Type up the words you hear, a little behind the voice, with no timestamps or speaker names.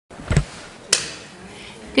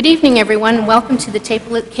Good evening, everyone. Welcome to the Cape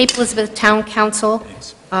Elizabeth Town Council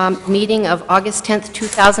meeting of August 10th,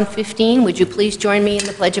 2015. Would you please join me in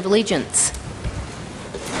the Pledge of Allegiance?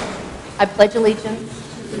 I pledge allegiance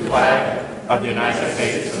to the flag of the United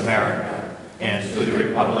States of America and to the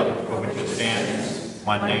republic for which it stands,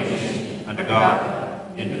 one nation, under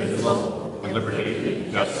God, indivisible, with liberty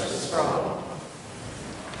and justice for all.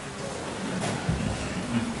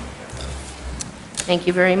 Thank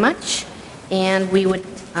you very much. And we would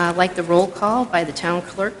like the roll call by the town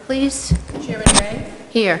clerk, please. Chairman Ray.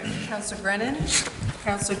 Here. Councilor Brennan.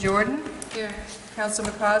 Councilor Jordan. Here.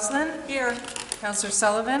 Councilor McCausland. Here. Councilor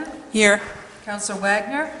Sullivan. Here. Councilor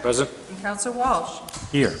Wagner. Present. And Councilor Walsh.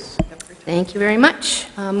 Here. Thank you very much.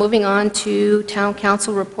 Moving on to town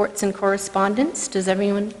council reports and correspondence. Does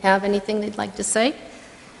everyone have anything they'd like to say?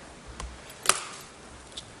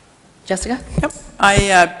 Jessica? Yep.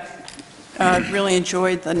 I really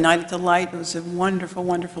enjoyed the Night at the Light. It was a wonderful,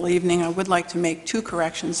 wonderful evening. I would like to make two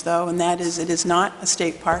corrections, though, and that is it is not a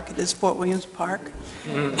state park. It is Fort Williams Park,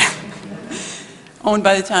 owned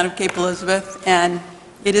by the town of Cape Elizabeth, and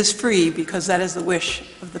it is free because that is the wish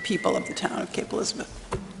of the people of the town of Cape Elizabeth.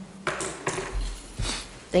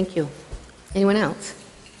 Thank you. Anyone else?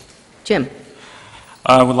 Jim?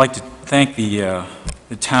 I would like to thank the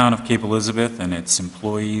town of Cape Elizabeth and its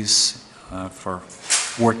employees for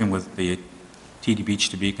working with the TD Beach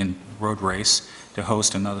to Beacon Road Race to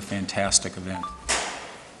host another fantastic event.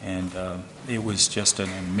 And it was just an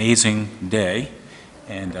amazing day,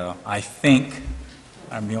 and I think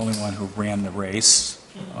I'm the only one who ran the race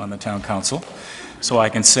on the town council. So I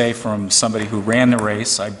can say from somebody who ran the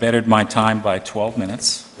race, I bettered my time by 12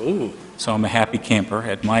 minutes. Ooh. So I'm a happy camper.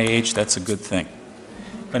 At my age, that's a good thing.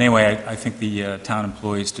 But anyway, I think the town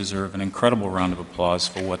employees deserve an incredible round of applause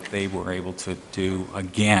for what they were able to do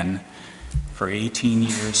again for 18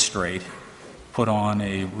 years straight, put on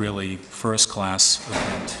a really first-class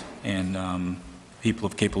event, and people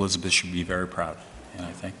of Cape Elizabeth should be very proud, and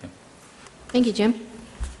I thank them. Thank you, Jim.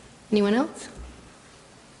 Anyone else?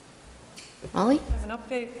 Molly? I have an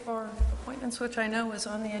update for appointments, which I know is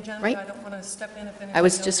on the agenda. Right. I don't want to step in if anybody I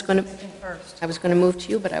was else just is going to. speaking first. I was going to move to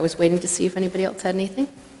you, but I was waiting to see if anybody else had anything.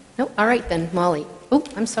 No? All right, then, Molly. Oh,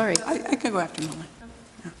 I'm sorry. Do I can go after Molly.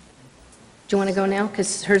 you want to go now?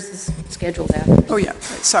 Because hers is scheduled after. Oh, yeah, right,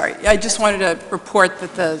 sorry. I just wanted to report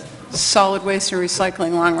that the Solid Waste and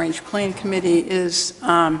Recycling Long Range Plan Committee is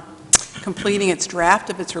completing its draft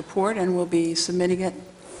of its report and will be submitting it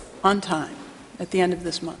on time at the end of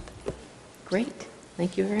this month. Great.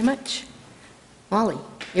 Thank you very much. Molly,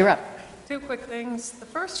 you're up. Two quick things. The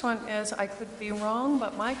first one is I could be wrong,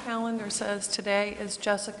 but my calendar says today is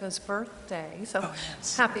Jessica's birthday, so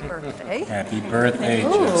happy birthday. Happy birthday,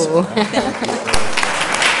 Jessica.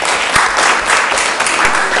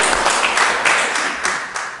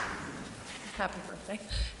 Happy birthday.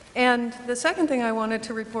 And the second thing I wanted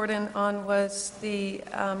to report in on was the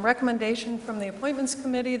recommendation from the Appointments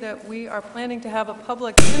Committee that we are planning to have a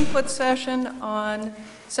public input session on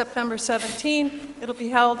September 17th. It'll be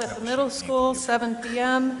held at the middle school, 7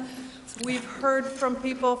 p.m. We've heard from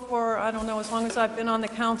people for, I don't know, as long as I've been on the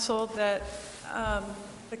council, that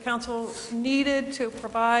the council needed to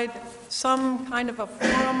provide some kind of a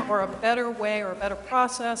forum or a better way or a better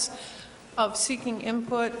process of seeking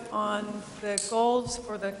input on the goals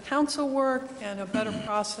for the council work and a better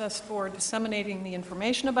process for disseminating the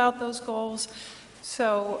information about those goals.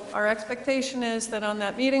 So our expectation is that on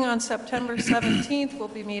that meeting on September 17th, we'll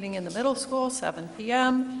be meeting in the middle school, 7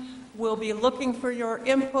 p.m. We'll be looking for your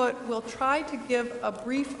input. We'll try to give a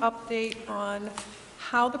brief update on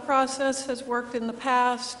how the process has worked in the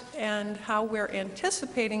past and how we're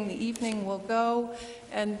anticipating the evening will go.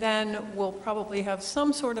 And then we'll probably have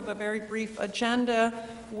some sort of a very brief agenda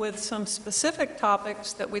with some specific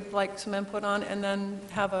topics that we'd like some input on, and then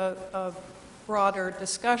have a broader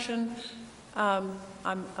discussion.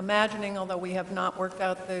 I'm imagining, although we have not worked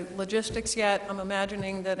out the logistics yet, I'm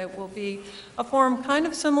imagining that it will be a forum kind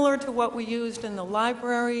of similar to what we used in the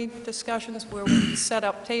library discussions, where we set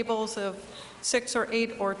up tables of 6 or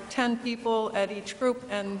 8 or 10 people at each group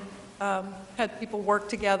and had people work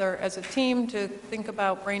together as a team to think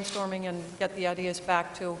about brainstorming and get the ideas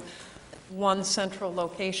back to one central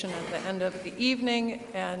location at the end of the evening.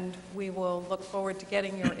 And we will look forward to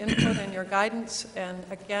getting your input and your guidance. And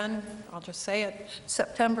again, I'll just say it,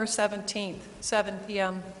 September 17th, 7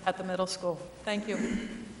 p.m. at the middle school. Thank you.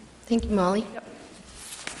 Thank you, Molly. Yep.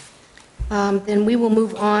 Then we will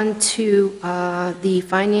move on to the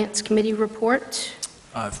Finance Committee report.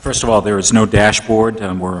 First of all, there is no dashboard.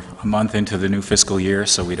 We're a month into the new fiscal year,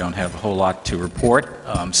 so we don't have a whole lot to report.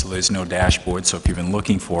 So there's no dashboard, so if you've been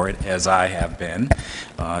looking for it, as I have been,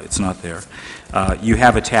 it's not there. You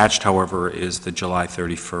have attached, however, is the July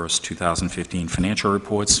 31st, 2015 financial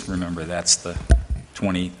reports. Remember, that's the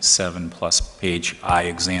 27-plus page eye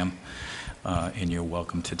exam, and you're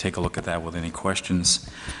welcome to take a look at that with any questions.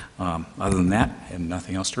 Other than that, I have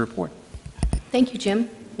nothing else to report. Thank you, Jim.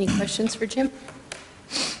 Any questions for Jim?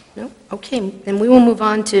 No? Okay, then we will move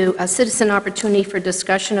on to a citizen opportunity for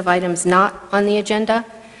discussion of items not on the agenda.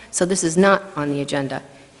 So this is not on the agenda.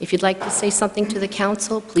 If you'd like to say something to the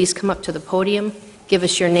council, please come up to the podium, give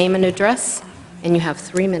us your name and address, and you have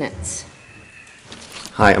 3 minutes.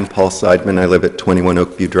 Hi, I'm Paul Seidman. I live at 21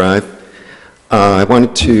 Oakview Drive. I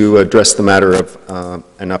wanted to address the matter of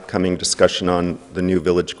an upcoming discussion on the new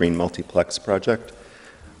Village Green Multiplex project.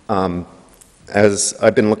 As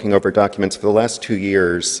I've been looking over documents for the last 2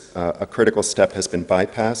 years, a critical step has been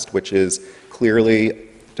bypassed, which is clearly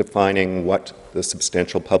defining what the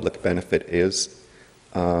substantial public benefit is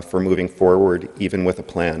for moving forward, even with a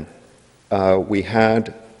plan. We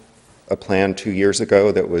had a plan 2 years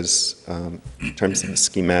ago that was, in terms of the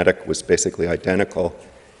schematic, was basically identical,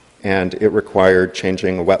 and it required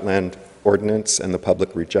changing a wetland ordinance, and the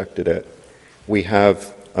public rejected it. We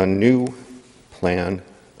have a new plan,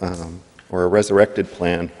 or a resurrected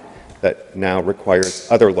plan, that now requires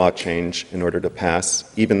other law change in order to pass,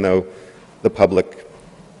 even though the public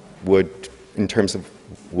would, in terms of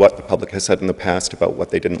what the public has said in the past about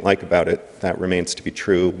what they didn't like about it, that remains to be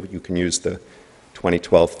true. You can use the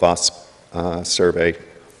 2012 FOSS survey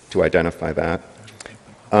to identify that.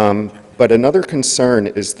 But another concern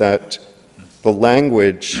is that the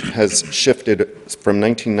language has shifted from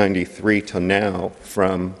 1993 till now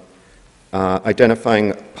from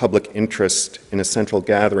identifying public interest in a central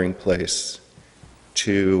gathering place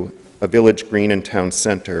to a village green and town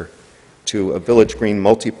center to a village green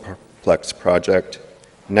multiplex project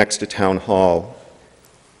next to town hall.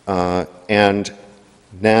 And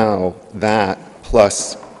now that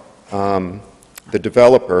plus the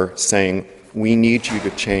developer saying, we need you to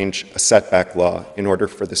change a setback law in order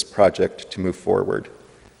for this project to move forward.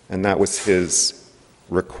 And that was his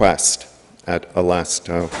request at a last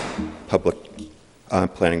public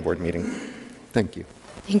planning board meeting. Thank you.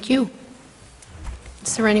 Thank you.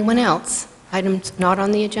 Is there anyone else? Items not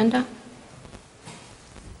on the agenda?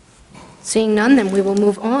 Seeing none, then we will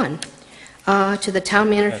move on to the town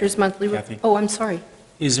manager's monthly report. Kathy? Oh, I'm sorry.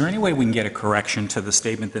 Is there any way we can get a correction to the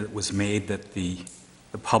statement that was made that the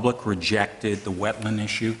public rejected the wetland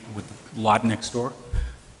issue with the lot next door?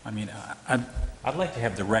 I mean, I'd like to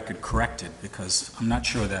have the record corrected because I'm not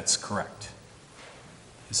sure that's correct.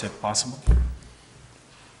 Is that possible?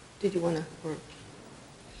 Did you want to?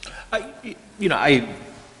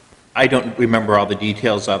 I don't remember all the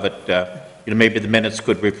details of it. Maybe the minutes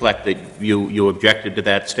could reflect that you objected to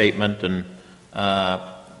that statement and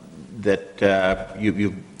that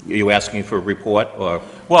you asking for a report, or?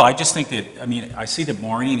 Well, I just think that, I mean, I see that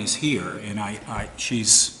Maureen is here, and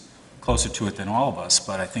she's closer to it than all of us,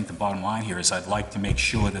 but I think the bottom line here is I'd like to make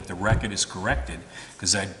sure that the record is corrected,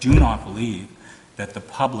 because I do not believe that the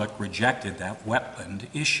public rejected that wetland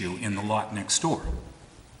issue in the lot next door.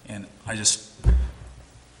 And I just,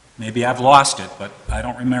 maybe I've lost it, but I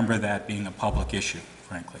don't remember that being a public issue,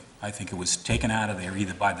 frankly. I think it was taken out of there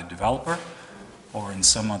either by the developer or in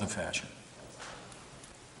some other fashion.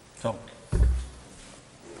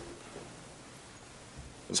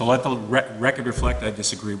 So let the record reflect I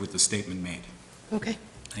disagree with the statement made. Okay.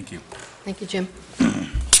 Thank you. Thank you, Jim.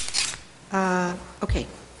 Okay.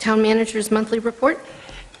 Town manager's monthly report?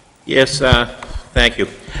 Yes, thank you.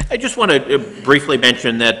 I just want to briefly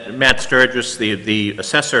mention that Matt Sturgis, the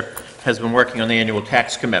assessor, has been working on the annual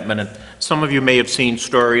tax commitment, and some of you may have seen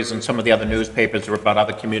stories in some of the other newspapers about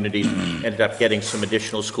other communities ended up getting some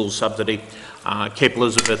additional school subsidy. Cape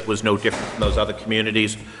Elizabeth was no different from those other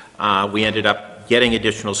communities. We ended up getting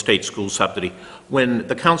additional state school subsidy. When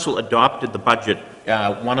the council adopted the budget,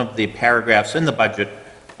 one of the paragraphs in the budget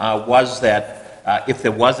was that if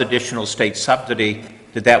there was additional state subsidy,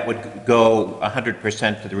 that would go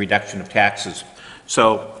 100% to the reduction of taxes.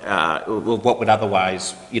 So what would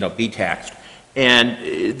otherwise, be taxed. And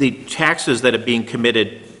the taxes that are being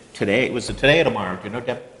committed today, was it today or tomorrow? Do you know,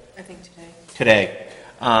 Deb? I think today. Today.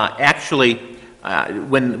 Actually,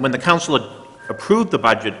 when the council approved the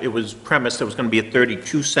budget, it was premised there was going to be a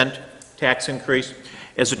 32-cent tax increase.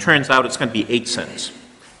 As it turns out, it's going to be 8 cents.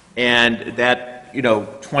 And that,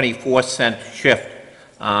 24-cent shift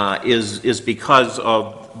is because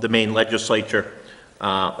of the Maine legislature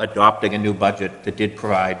adopting a new budget that did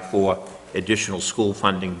provide for additional school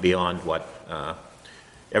funding beyond what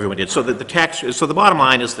everyone did. So the bottom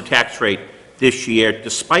line is the tax rate this year,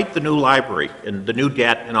 despite the new library and the new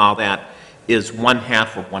debt and all that, is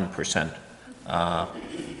 1/2%,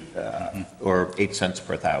 or 8 cents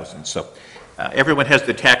per thousand. So everyone has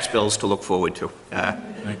the tax bills to look forward to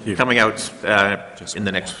coming out in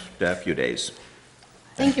the next few days.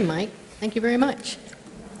 Thank you, Mike. Thank you very much.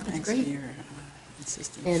 That's Thanks for great. your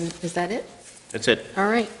insistence. And is that it? That's it. All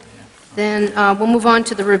right. Then we'll move on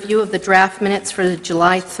to the review of the draft minutes for the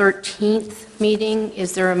July 13th meeting.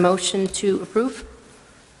 Is there a motion to approve?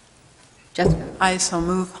 Jessica? I so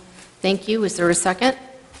move. Thank you. Is there a second?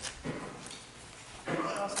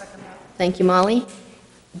 Thank you, Molly.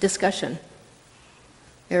 Discussion?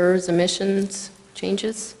 Errors, omissions,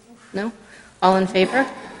 changes? No? All in favor?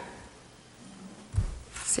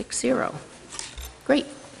 6-0. Great.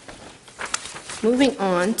 Moving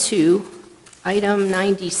on to item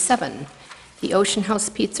 97, the Ocean House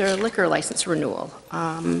Pizza liquor license renewal.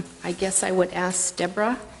 I guess I would ask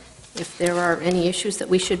Deborah if there are any issues that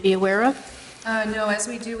we should be aware of? No, as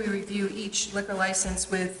we do, we review each liquor license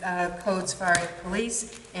with codes, fire, and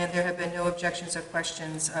police, and there have been no objections or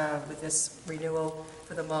questions with this renewal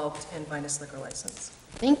for the malt and vinous liquor license.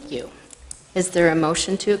 Thank you. Is there a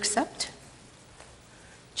motion to accept?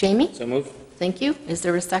 Jamie? So moved. Thank you. Is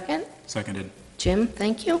there a second? Seconded. Jim,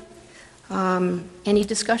 thank you. Any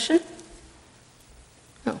discussion?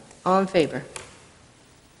 No. All in favor?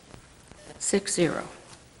 6-0.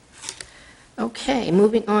 Okay,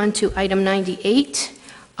 moving on to item 98,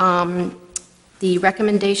 the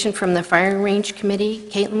recommendation from the firing range committee.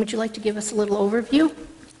 Caitlin, would you like to give us a little overview?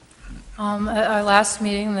 At our last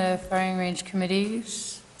meeting, the firing range committee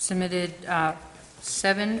submitted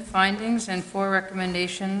 7 findings and 4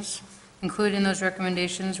 recommendations. Included in those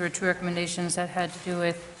recommendations were 2 recommendations that had to do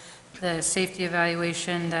with the safety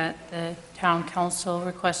evaluation that the town council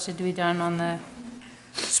requested to be done on the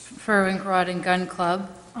Spurwink Rod and Gun Club.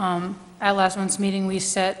 At last month's meeting, we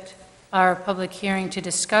set our public hearing to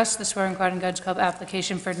discuss the Spurwink Rod and Gun Club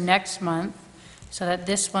application for next month, so that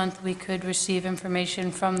this month we could receive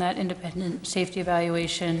information from that independent safety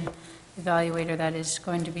evaluation evaluator that is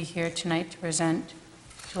going to be here tonight to present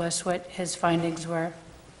to us what his findings were.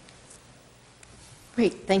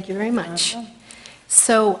 Great, thank you very much.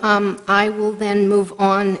 So I will then move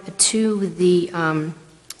on to the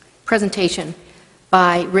presentation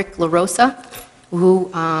by Rick LaRosa, who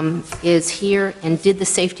is here and did the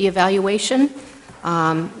safety evaluation.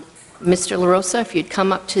 Mr. LaRosa, if you'd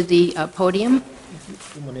come up to the podium.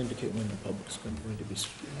 Someone indicate when the public's going to be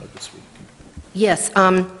allowed to speak. Yes,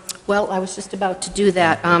 well, I was just about to do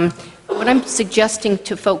that. What I'm suggesting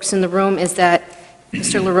to folks in the room is that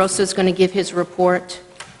Mr. LaRosa is going to give his report.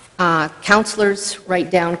 Counselors write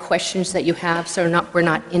down questions that you have, so we're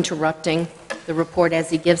not interrupting the report as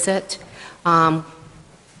he gives it.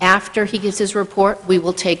 After he gives his report, we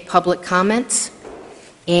will take public comments,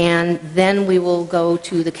 and then we will go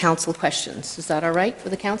to the council questions. Is that all right for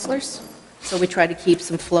the counselors? So we try to keep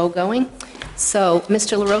some flow going. So,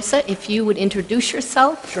 Mr. LaRosa, if you would introduce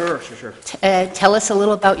yourself. Sure. Tell us a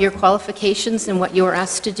little about your qualifications and what you were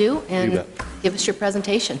asked to do, You and bet. give us your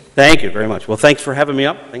presentation. Thank you very much. Well, thanks for having me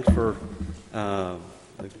up. Thanks for the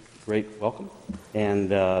great welcome. And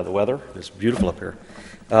the weather is beautiful up here.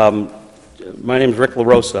 My name is Rick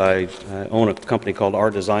LaRosa. I own a company called Our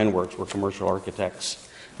Design Works. We're commercial architects.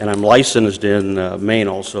 And I'm licensed in Maine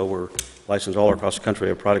also. We're licensed all across the country. We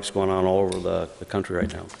have products going on all over the country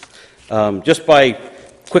right now. Just by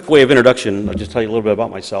quick way of introduction, I'll just tell you a little bit about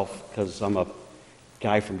myself, because I'm a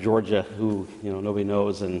guy from Georgia who, nobody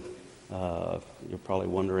knows, and you're probably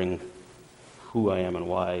wondering who I am and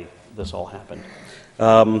why this all happened.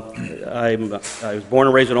 I was born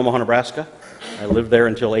and raised in Omaha, Nebraska. I lived there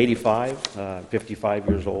until 85, 55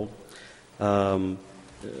 years old.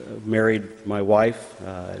 Married my wife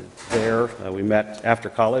there. We met after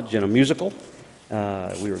college in a musical.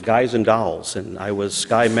 We were Guys and Dolls, and I was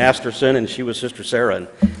Sky Masterson, and she was Sister Sarah. And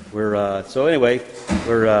we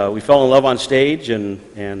fell in love on stage, and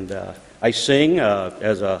I sing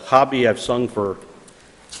as a hobby. I've sung for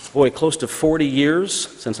close to 40 years,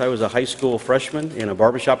 since I was a high school freshman in a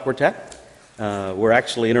barbershop quartet. We're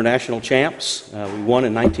actually international champs. We won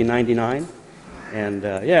in 1999. And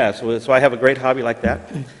so I have a great hobby like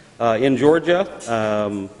that. In Georgia,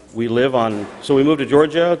 we moved to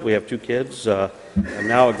Georgia. We have 2 kids. I'm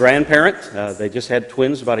now a grandparent. They just had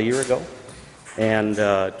twins about a year ago, and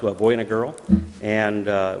to a boy and a girl. And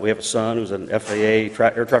we have a son who's an FAA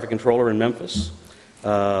air traffic controller in Memphis.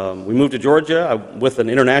 We moved to Georgia with an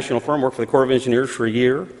international firm, worked for the Corps of Engineers for a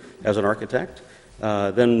year as an architect.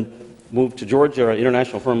 Then moved to Georgia. Our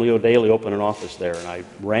international firm Leo Daly opened an office there, and I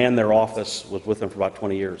ran their office, was with them for about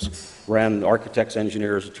 20 years. Ran architects,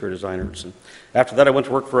 engineers, interior designers. And after that, I went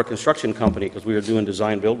to work for a construction company because we were doing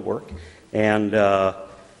design-build work, and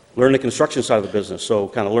learned the construction side of the business. So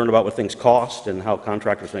kind of learned about what things cost and how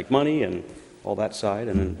contractors make money and all that side.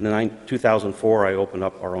 And in 2004, I opened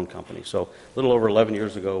up our own company. So a little over 11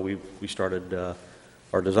 years ago, we started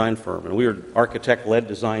our design firm. And we were architect-led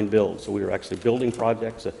design build. So we were actually building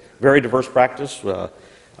projects, a very diverse practice.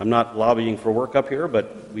 I'm not lobbying for work up here,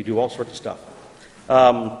 but we do all sorts of stuff.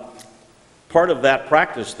 Part of that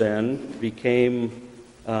practice then became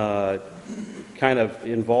kind of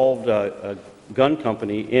involved a gun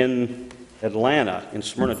company in Atlanta. In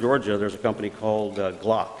Smyrna, Georgia, there's a company called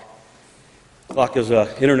Glock. Glock is an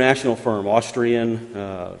international firm, Austrian,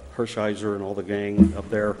 Hershiser and all the gang up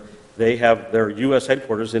there. They have their U.S.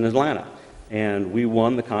 headquarters in Atlanta, and we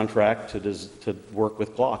won the contract to work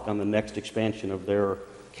with Glock on the next expansion of their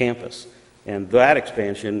campus. And that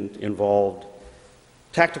expansion involved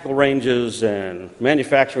tactical ranges and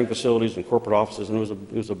manufacturing facilities and corporate offices, and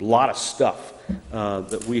it was a lot of stuff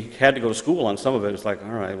that we had to go to school on. Some of it was like,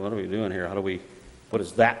 all right, what are we doing here? What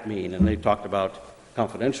does that mean? And they talked about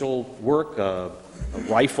confidential work, a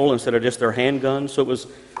rifle instead of just their handgun. So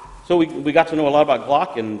we got to know a lot about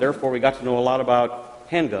Glock, and therefore we got to know a lot about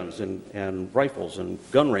handguns and rifles and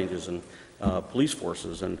gun ranges and police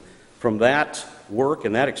forces. And from that work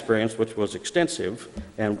and that experience, which was extensive,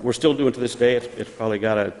 and we're still doing to this day, it's probably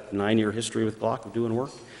got a 9-year history with Glock of doing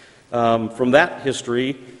work. From that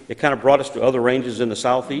history, it kind of brought us to other ranges in the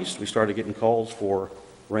southeast. We started getting calls for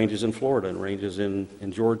ranges in Florida and ranges in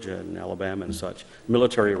Georgia and Alabama and such,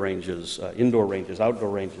 military ranges, indoor ranges, outdoor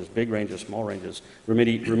ranges, big ranges, small ranges,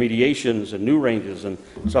 remediations and new ranges and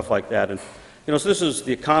stuff like that. And so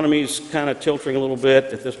the economy's kind of tilting a little bit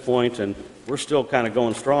at this point, and we're still kind of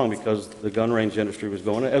going strong because the gun range industry was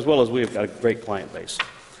going, as well as we've got a great client base.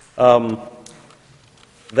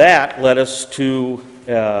 That led us to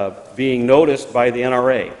being noticed by the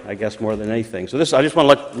NRA, I guess, more than anything. So I just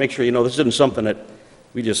want to make sure you know this isn't something that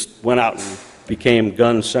we just went out and became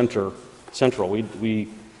gun central. We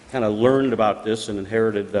kind of learned about this and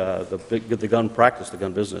inherited the gun practice, the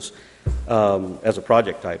gun business, as a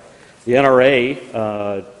project type. The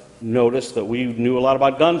NRA noticed that we knew a lot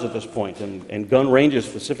about guns at this point, and gun ranges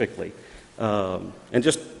specifically. And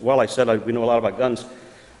just while I said we know a lot about guns,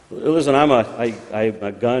 listen, I'm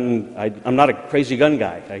not a crazy gun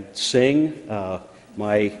guy. I sing.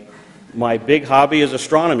 My big hobby is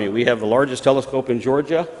astronomy. We have the largest telescope in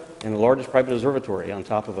Georgia and the largest private observatory on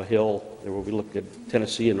top of a hill where we look at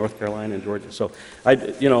Tennessee and North Carolina and Georgia. So I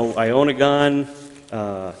own a gun.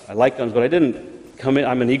 I like guns, but I didn't come in.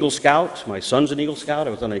 I'm an Eagle Scout. My son's an Eagle Scout. I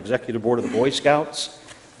was on the executive board of the Boy Scouts.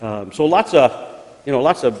 So lots of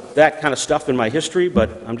that kind of stuff in my history,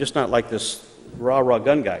 but I'm just not like this rah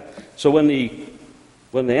gun guy. So when the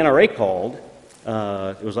NRA called,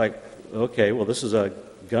 it was like, okay, well, this is a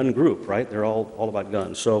gun group, right? They're all about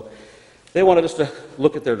guns. So they wanted us to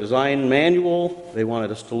look at their design manual. They wanted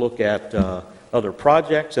us to look at other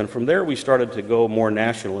projects. And from there, we started to go more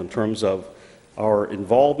national in terms of our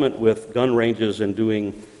involvement with gun ranges and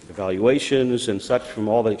doing evaluations and such from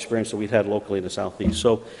all the experience that we've had locally in the Southeast.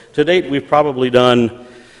 So to date, we've probably done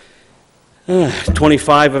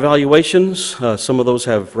 25 evaluations. Some of those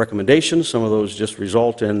have recommendations. Some of those just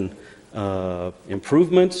result in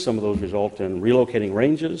improvements. Some of those result in relocating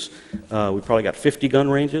ranges. We probably got 50 gun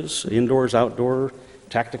ranges, indoors, outdoor,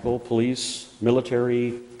 tactical, police,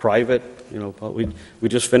 military, private. We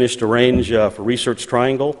just finished a range for Research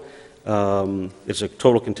Triangle. It's a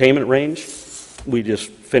total containment range. We just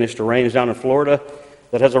finished a range down in Florida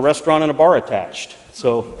that has a restaurant and a bar attached.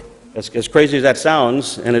 So as crazy as that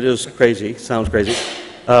sounds, and it is crazy, sounds crazy,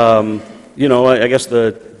 I guess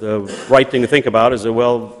the right thing to think about is that,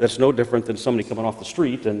 well, that's no different than somebody coming off the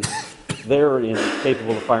street and they're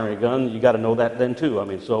capable of firing a gun. You got to know that then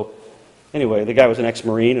too. so anyway, the guy was an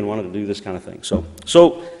ex-Marine and wanted to do this kind of thing.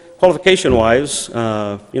 So qualification-wise,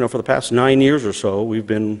 for the past 9 years or so, we've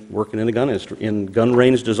been working in the gun industry, in gun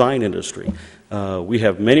range design industry. We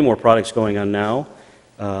have many more products going on now.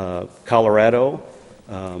 Colorado,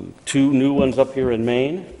 2 new ones up here in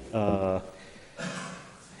Maine.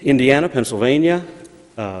 Indiana, Pennsylvania,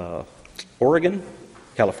 Oregon,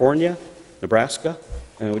 California, Nebraska,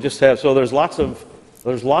 and we just have, so there's lots of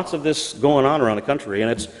this going on around the country,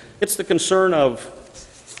 and it's the concern of,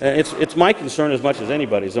 it's my concern as much as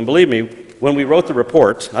anybody's, and believe me, when we wrote the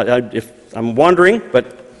report, if I'm wandering,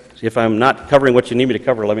 but if I'm not covering what you need me to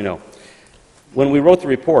cover, let me know. When we wrote the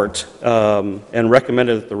report and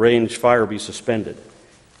recommended that the range fire be suspended,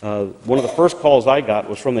 one of the first calls I got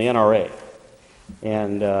was from the NRA.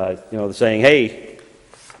 And, saying, hey,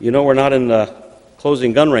 we're not in the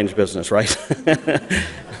closing gun range business, right?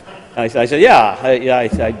 I said,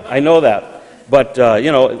 I know that. But,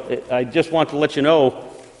 I just want to let you know,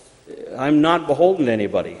 I'm not beholden to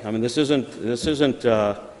anybody. I mean, this isn't,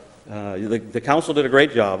 the council did a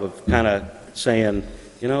great job of kind of saying,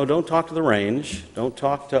 don't talk to the range, don't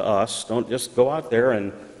talk to us, don't just go out there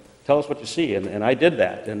and tell us what you see. And I did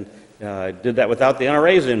that. And I did that without the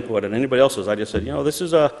NRA's input and anybody else's. I just said, this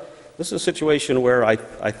is a situation where I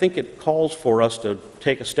think it calls for us to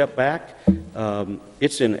take a step back.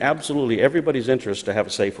 It's in absolutely everybody's interest to have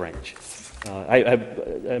a safe range.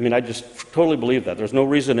 I just totally believe that. There's no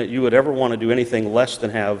reason that you would ever want to do anything less than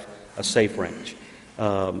have a safe range.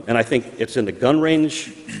 And I think it's in the gun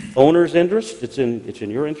range owner's interest, it's in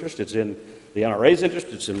your interest, it's in the NRA's interest,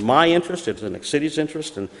 it's in my interest, it's in the city's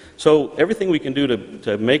interest. And so everything we can do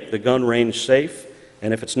to make the gun range safe,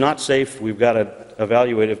 and if it's not safe, we've got to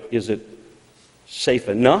evaluate is it safe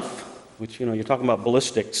enough, which, you're talking about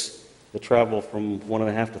ballistics that travel from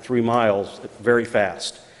 1.5 to 3 miles very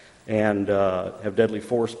fast and have deadly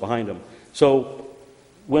force behind them. So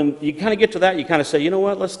when you kind of get to that, you kind of say, you know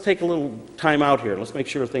what, let's take a little time out here. Let's make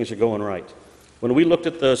sure things are going right. When we looked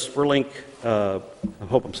at the Spurlink, I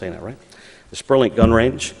hope I'm saying that right, the Spurlink gun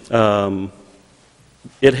range,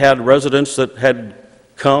 it had residents that had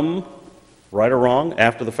come, right or wrong,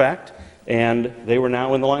 after the fact, and they were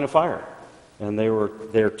now in the line of fire, and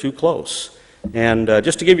they're too close. And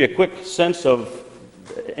just to give you a quick sense of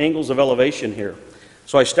angles of elevation here,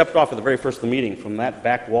 so I stepped off at the very first of the meeting from that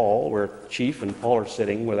back wall where Chief and Paul are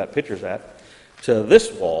sitting, where that picture's at, to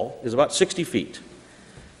this wall is about 60 feet.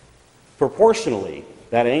 Proportionally,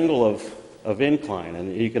 that angle of incline,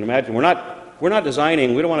 and you can imagine, we don't want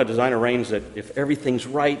to design a range that if everything's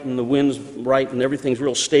right and the wind's right and everything's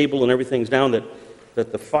real stable and everything's down,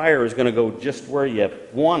 that the fire is going to go just where you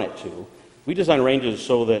want it to. We design ranges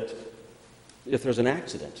so that if there's an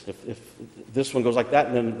accident, if this one goes like that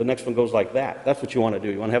and then the next one goes like that, that's what you want to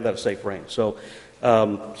do. You want to have that safe range. So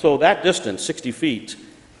that distance, 60 feet,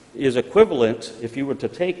 is equivalent if you were to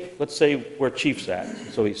take, let's say, where Chief's at.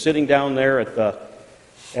 So he's sitting down there at the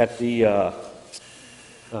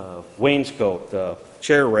wainscot,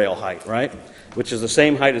 chair rail height, right? Which is the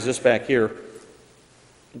same height as this back here.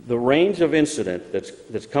 The range of incident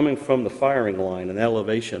that's coming from the firing line and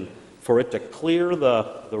elevation, for it to clear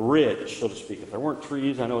the ridge, so to speak. If there weren't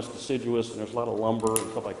trees, I know it's deciduous and there's a lot of lumber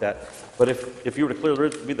and stuff like that, but if you were to clear the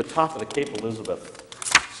ridge, it would be the top of the Cape Elizabeth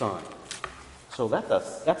sign. So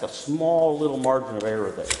that's a small little margin of error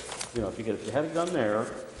there. If you had a gun there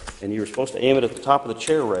and you were supposed to aim it at the top of the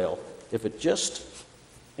chair rail, if it just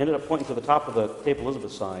ended up pointing to the top of the Cape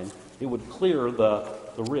Elizabeth sign, it would clear the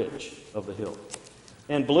ridge of the hill.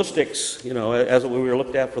 And ballistics, as we were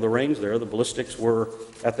looked at for the range there, the ballistics were,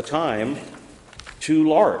 at the time, too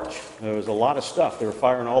large. There was a lot of stuff. They were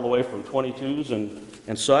firing all the way from 22s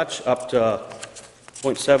and such up to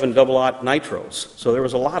 .7 double-aught nitros. So there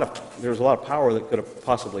was a lot of power that could have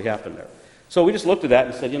possibly happened there. So we just looked at that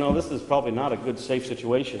and said, this is probably not a good, safe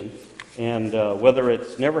situation. And whether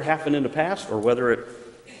it's never happened in the past or whether it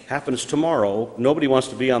happens tomorrow, nobody wants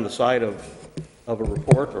to be on the side of a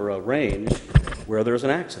report or a range where there's an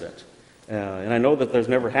accident. And I know that they've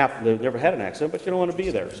never had an accident, but you don't want to be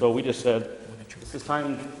there. So we just said, this is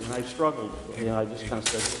time, and I struggled. I just kind of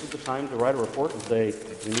said, this is the time to write a report and say,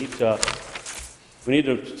 we need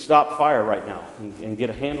to stop fire right now and get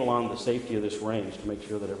a handle on the safety of this range to make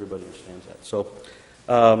sure that everybody understands that. So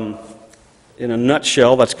in a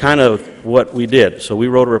nutshell, that's kind of what we did. So we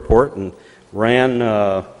wrote a report and ran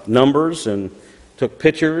numbers and took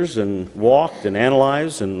pictures and walked and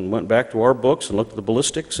analyzed and went back to our books and looked at the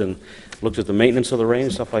ballistics and looked at the maintenance of the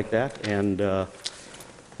range, stuff like that, and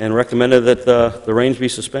recommended that the range be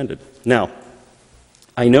suspended. Now,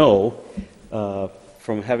 I know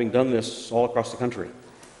from having done this all across the country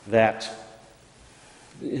that,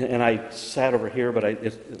 and I sat over here,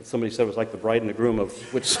 but somebody said it was like the bride and the groom of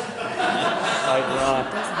which side we're on.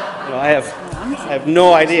 I have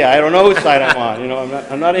no idea. I don't know which side I'm on.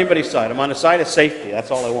 I'm not anybody's side. I'm on the side of safety.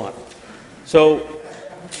 That's all I want. So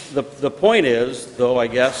the point is, though, I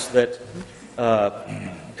guess, that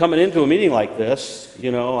coming into a meeting like this,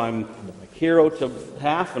 I'm hero to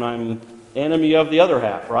half and I'm enemy of the other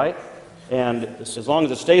half, right? And as long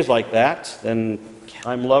as it stays like that, then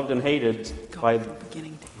I'm loved and hated by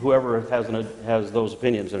whoever has those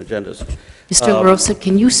opinions and agendas. Mr. LaRosa,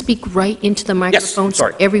 can you speak right into the microphone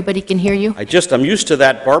sorry. so everybody can hear you? I'm used to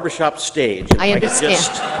that barbershop stage. I understand.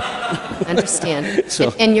 Understand.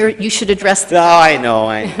 So- And you should address, No, I know,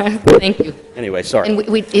 thank you. anyway, sorry. And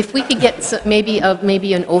if we could get maybe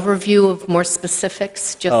an overview of more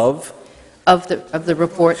specifics, just of the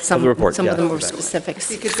report, some the report, of the yeah, more exactly.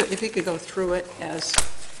 specifics. If you could go through it as,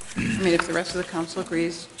 I mean, if the rest of the council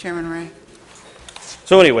agrees, Chairman Ray.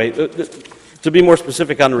 So anyway, to be more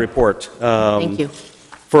specific on the report. Thank you.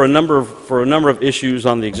 For a number of issues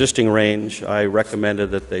on the existing range, I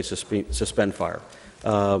recommended that they suspend fire.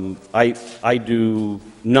 I do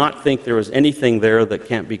not think there is anything there that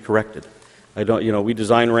can't be corrected. I don't, we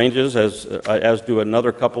design ranges as do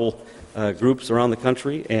another couple groups around the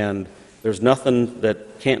country, and there's nothing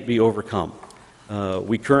that can't be overcome.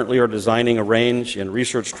 We currently are designing a range in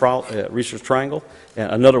Research Triangle,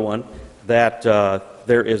 another one that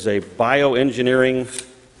there is a bioengineering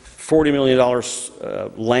 $40 million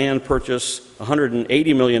land purchase,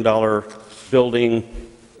 $180 million building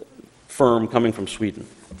firm coming from Sweden.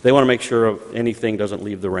 They want to make sure anything doesn't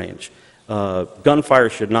leave the range. Gunfire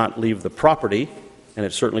should not leave the property, and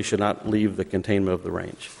it certainly should not leave the containment of the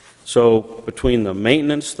range. So between the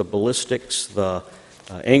maintenance, the ballistics, the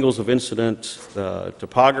angles of incident, the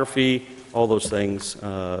topography, all those things,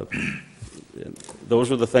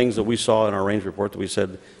 those are the things that we saw in our range report that we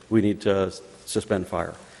said we need to suspend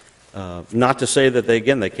fire. Not to say that they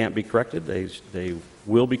can't be corrected. They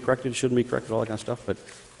will be corrected, shouldn't be corrected, all that kind of stuff. But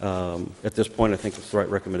at this point, I think it's the right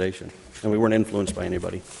recommendation, and we weren't influenced by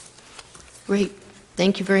anybody. Great.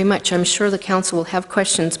 Thank you very much. I'm sure the council will have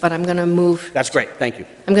questions, but I'm going to move. That's great. Thank you.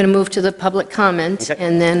 I'm going to move to the public comment, Okay.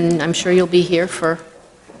 and then I'm sure you'll be here for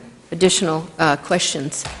additional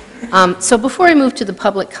questions. So before I move to the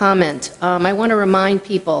public comment, I want to remind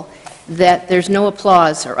people that there's no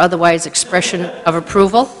applause or otherwise expression of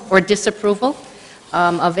approval or disapproval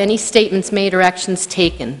of any statements made or actions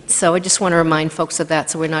taken. So I just want to remind folks of that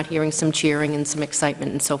so we're not hearing some cheering and some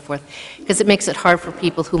excitement and so forth, because it makes it hard for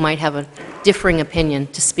people who might have a differing opinion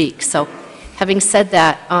to speak. So having said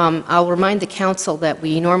that, I'll remind the council that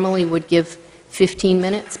we normally would give 15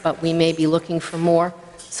 minutes, but we may be looking for more,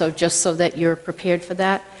 so just so that you're prepared for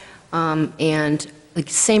that. And the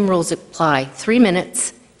same rules apply. 3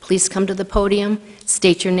 minutes. Please come to the podium,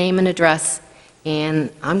 state your name and address,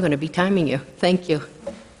 and I'm going to be timing you. Thank you.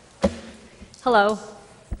 Hello.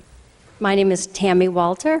 My name is Tammy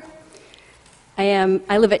Walter.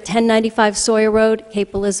 I live at 1095 Sawyer Road,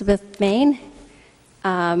 Cape Elizabeth, Maine.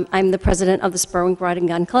 I'm the president of the Spurwink Rod and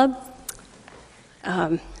Gun Club.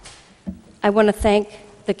 I want to thank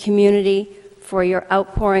the community for your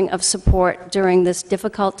outpouring of support during this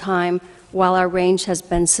difficult time while our range has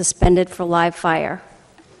been suspended for live fire.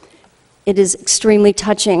 It is extremely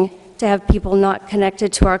touching to have people not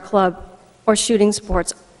connected to our club or shooting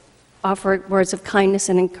sports offer words of kindness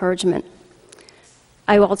and encouragement.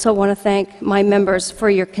 I also want to thank my members for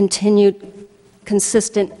your continued,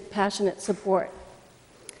 consistent, passionate support.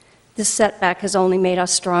 This setback has only made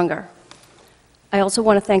us stronger. I also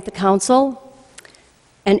want to thank the council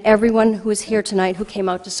and everyone who is here tonight who came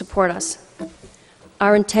out to support us.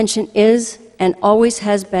 Our intention is and always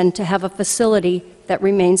has been to have a facility that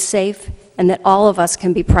remains safe and that all of us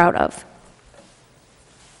can be proud of.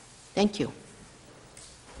 Thank you.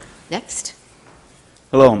 Next.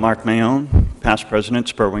 Hello, Mark Mayone, past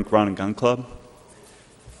president, Spurwink Rod and Gun Club.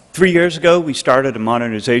 3 years ago, we started a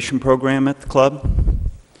modernization program at the club.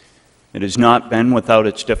 It has not been without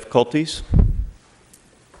its difficulties.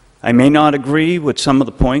 I may not agree with some of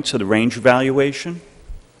the points of the range evaluation,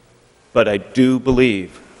 but I do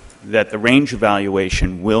believe that the range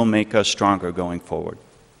evaluation will make us stronger going forward.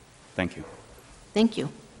 Thank you. Thank you.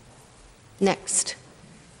 Next.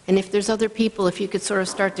 And if there's other people, if you could sort of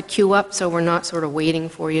start to queue up so we're not sort of waiting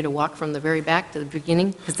for you to walk from the very back to the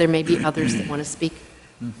beginning, because there may be others that want to speak.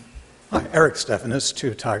 Hi, Eric Stephanus,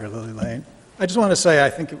 2 Tiger Lily Lane. I just want to say I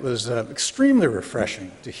think it was extremely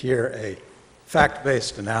refreshing to hear a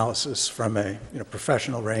fact-based analysis from a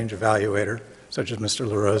professional range evaluator, such as Mr.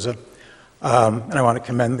 LaRosa. And I want to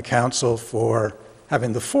commend the council for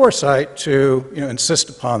having the foresight to insist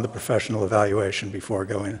upon the professional evaluation before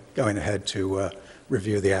going ahead to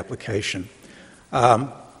review the application.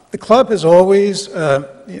 The club has always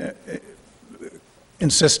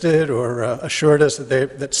insisted or assured us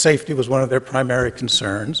that safety was one of their primary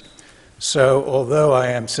concerns. So although I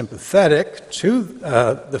am sympathetic to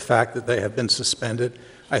the fact that they have been suspended,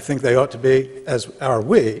 I think they ought to be, as are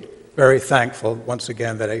we, very thankful once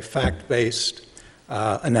again that a fact-based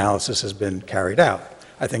analysis has been carried out.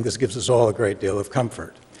 I think this gives us all a great deal of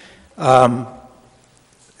comfort. And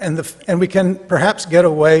we can perhaps get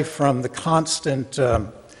away from the constant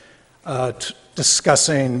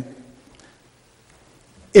discussing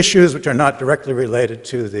issues which are not directly related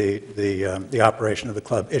to the operation of the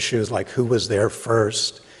club, issues like who was there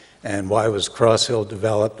first, and why was Cross Hill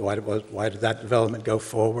developed, why did that development go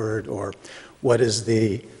forward, or what is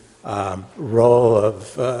the role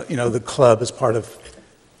of the club as part of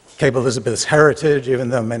Cape Elizabeth's heritage, even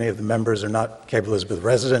though many of the members are not Cape Elizabeth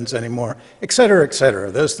residents anymore, et cetera, et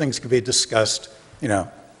cetera. Those things can be discussed,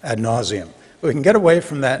 ad nauseum. But we can get away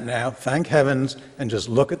from that now, thank heavens, and just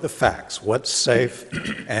look at the facts, what's safe,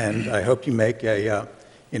 and I hope you make a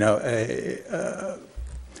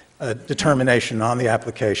determination on the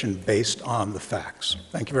application based on the facts.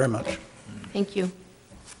 Thank you very much. Thank you.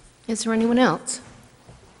 Is there anyone else?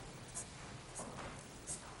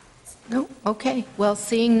 No? Okay. Well,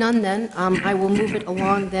 seeing none then, I will move it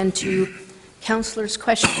along then to councilors'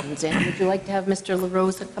 questions. And would you like to have Mr.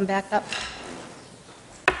 LaRosa come back up?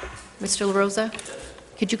 Mr. LaRosa,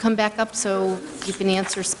 could you come back up so you can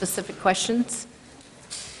answer specific questions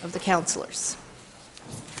of the councilors?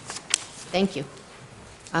 Thank you.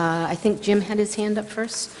 I think Jim had his hand up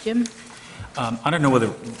first. Jim? I don't know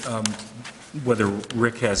whether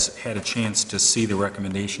Rick has had a chance to see the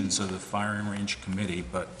recommendations of the Firing Range Committee,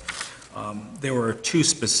 but there were two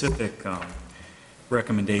specific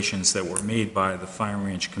recommendations that were made by the Firing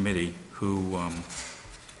Range Committee, who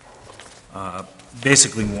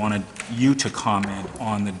basically wanted you to comment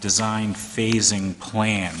on the design phasing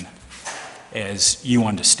plan as you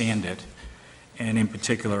understand it, and in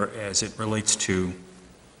particular as it relates to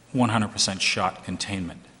 100% shot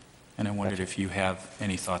containment. And I wondered if you have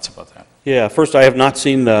any thoughts about that. Yeah, first, I have not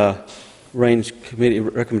seen the Range Committee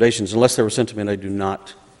recommendations. Unless they were sent to me, and I do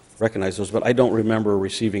not recognize those, but I don't remember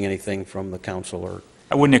receiving anything from the council or...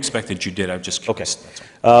 I wouldn't expect that you did. I'm just curious. Okay.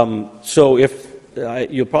 That's all. So if,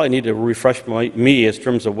 you'll probably need to refresh me in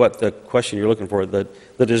terms of what the question you're looking for. The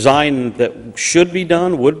design that should be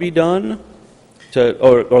done, would be done,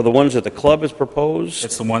 or the ones that the club has proposed?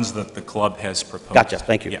 It's the ones that the club has proposed. Gotcha,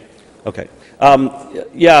 thank you. Yeah. Okay.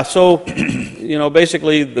 Yeah, so,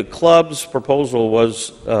 basically the club's proposal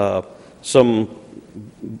was some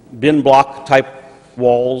bin block type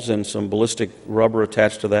walls and some ballistic rubber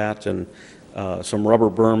attached to that, and some rubber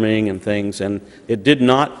berming and things, and it did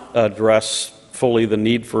not address fully the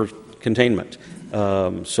need for containment.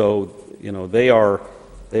 So, they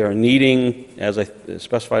are needing, as I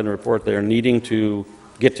specified in the report, they are needing to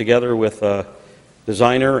get together with a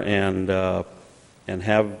designer and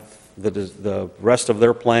have the rest of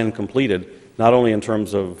their plan completed, not only in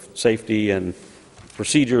terms of safety and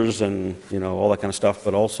procedures and all that kind of stuff,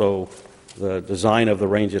 but also the design of the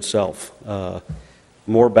range itself.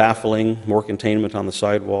 More baffling, more containment on the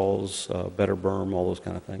sidewalls, better berm, all those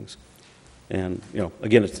kind of things. And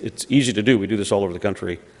again, it's easy to do. We do this all over the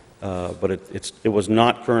country, but it was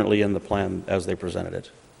not currently in the plan as they presented it.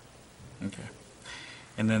 Okay.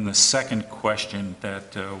 And then the second question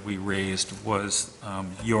that we raised was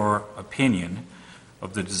your opinion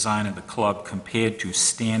of the design of the club compared to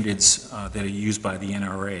standards that are used by the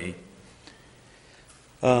NRA.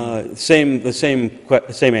 The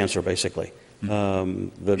same answer, basically.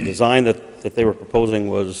 The design that they were proposing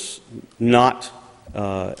was not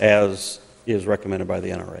as is recommended by the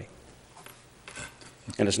NRA.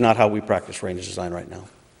 And it's not how we practice range design right now.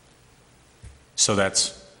 So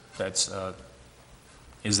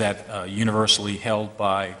is that universally held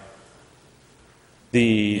by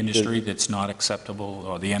the industry that's not acceptable,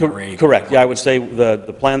 or the NRA? Correct. Yeah, I would say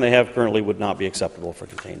the plan they have currently would not be acceptable for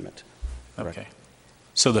containment. Correct. Okay.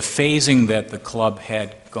 So the phasing that the club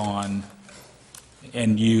had gone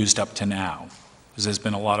and used up to now, because there's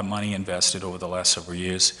been a lot of money invested over the last several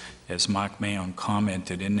years, as Mark Mayon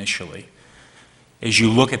commented initially. As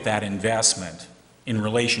you look at that investment in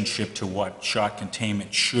relationship to what shot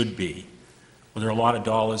containment should be, were there a lot of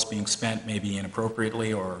dollars being spent maybe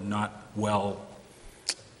inappropriately or not well?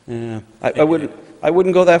 Yeah, I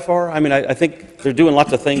wouldn't go that far. I mean, I think they're doing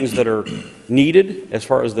lots of things that are needed as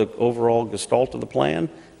far as the overall gestalt of the plan,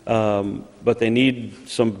 but they need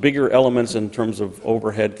some bigger elements in terms of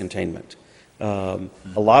overhead containment. A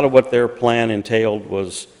lot of what their plan entailed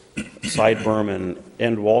was side berm and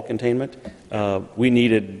end wall containment. We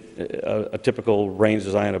needed a typical range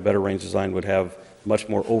design, a better range design would have much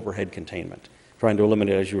more overhead containment, trying to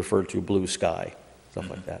eliminate, as you referred to, blue sky, stuff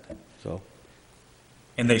like that. So.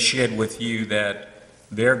 And they shared with you that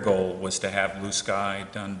their goal was to have blue sky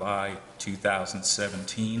done by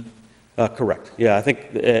 2017? Correct. Yeah, I think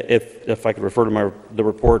if I could refer to the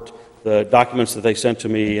report, the documents that they sent to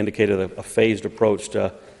me indicated a phased approach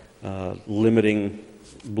to limiting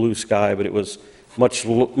blue sky, but it was much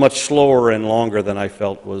slower and longer than I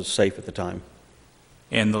felt was safe at the time.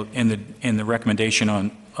 And the recommendation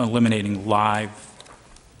on eliminating live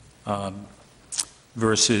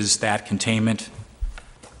versus that containment,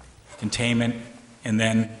 and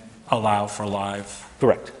then allow for live?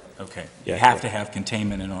 Correct. Okay. Yeah, You have correct. to have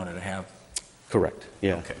containment in order to have, Correct,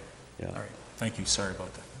 yeah. okay. Yeah. All right, thank you, sorry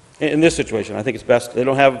about that. In this situation, I think it's best, they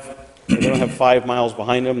don't have 5 miles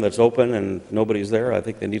behind them that's open and nobody's there. I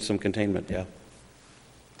think they need some containment, yeah.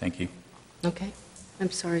 Thank you. Okay.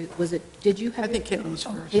 I'm sorry, was it, did you have? I think Caitlin was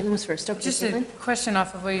first. Caitlin was first, okay. Just a Caitlin? question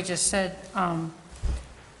off of what you just said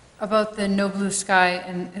about the no blue sky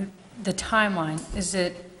and the timeline. Is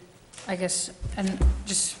it, I guess, and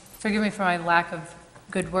just forgive me for my lack of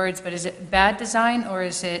good words, but is it bad design or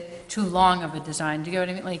is it too long of a design? Do you get what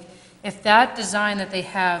I mean? Like, if that design that they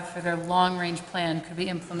have for their long-range plan could be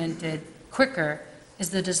implemented quicker, is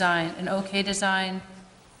the design an okay design?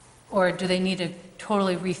 Or do they need to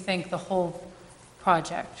totally rethink the whole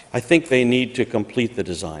project? I think they need to complete the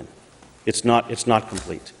design. It's not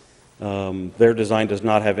complete. Their design does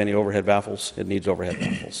not have any overhead baffles. It needs overhead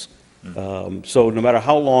baffles. So no matter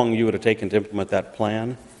how long you would have taken to implement that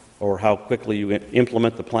plan, or how quickly you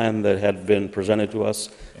implement the plan that had been presented to us,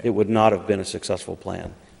 it would not have been a successful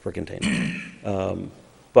plan for containment.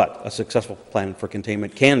 But a successful plan for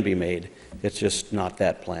containment can be made. It's just not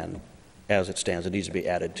that plan as it stands. It needs to be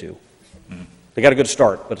added to. They got a good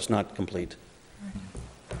start, but it's not complete.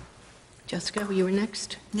 Jessica, you were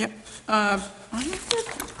next. Yep. The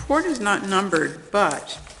report is not numbered,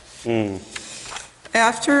 but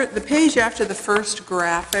after, the page after the first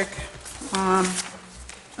graphic,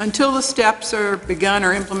 until the steps are begun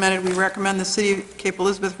or implemented, we recommend the City of Cape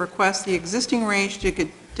Elizabeth request the existing range to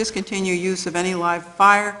discontinue use of any live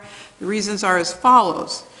fire. The reasons are as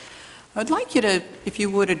follows. I'd like you to, if you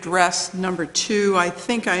would, address number 2. I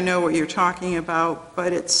think I know what you're talking about,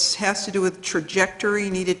 but it has to do with trajectory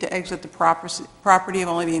needed to exit the property of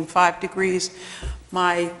only being 5 degrees.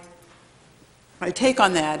 My take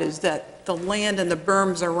on that is that the land and the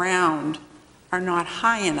berms around are not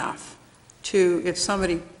high enough to, if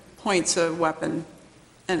somebody points a weapon,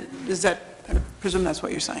 and is that, I presume that's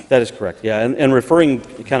what you're saying? That is correct, yeah. And referring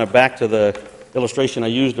kind of back to the illustration I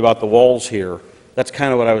used about the walls here, that's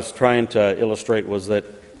kind of what I was trying to illustrate, was that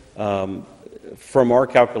from our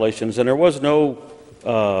calculations, and there was no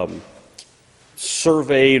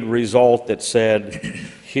surveyed result that said,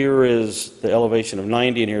 here is the elevation of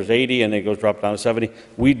 90 and here's 80 and it goes drop down to 70.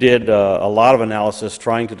 We did a lot of analysis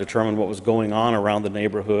trying to determine what was going on around the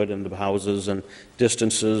neighborhood and the houses and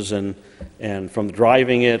distances, and from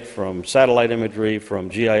driving it, from satellite imagery, from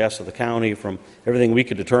GIS of the county, from everything we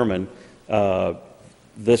could determine,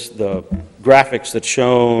 the graphics that's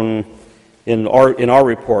shown in our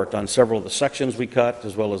report on several of the sections we cut,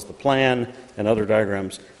 as well as the plan and other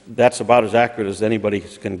diagrams, that's about as accurate as anybody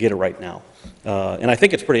can get it right now. And I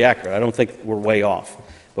think it's pretty accurate. I don't think we're way off.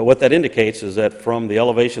 But what that indicates is that from the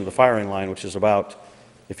elevation of the firing line, which is about,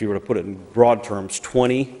 if you were to put it in broad terms,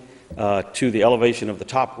 20, to the elevation of the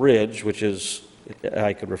top ridge, which is,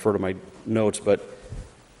 I could refer to my notes, but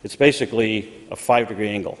it's basically a 5-degree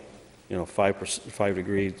angle. 5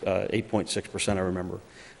 degrees, 8.6%, I remember.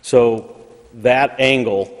 So that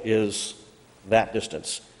angle is that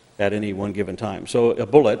distance at any one given time. So a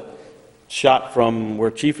bullet shot from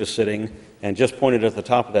where Chief is sitting and just pointed at the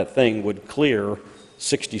top of that thing would clear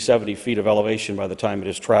 60, 70 feet of elevation by the time it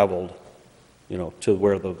has traveled, to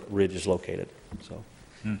where the ridge is located. So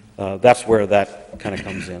that's where that kind of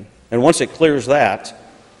comes in. And once it clears that,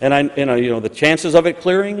 and the chances of it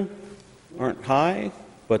clearing aren't high,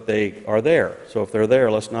 but they are there. So if they're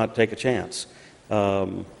there, let's not take a chance.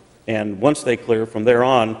 And once they clear, from there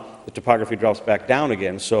on, the topography drops back down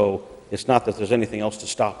again, so it's not that there's anything else to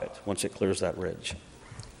stop it once it clears that ridge.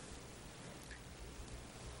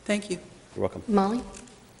 Thank you. You're welcome. Molly?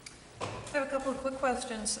 I have a couple of quick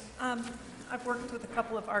questions. I've worked with a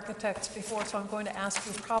couple of architects before, so I'm going to ask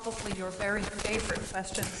you probably your very favorite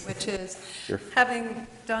question, which is, having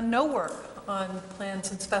done no work on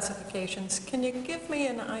plans and specifications, can you give me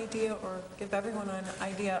an idea, or give everyone an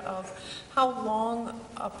idea of how long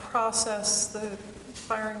a process the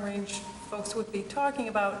firing range folks would be talking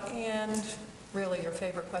about, and really your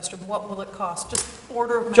favorite question, what will it cost? Just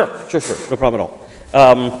order of magnitude. Sure. No problem at all.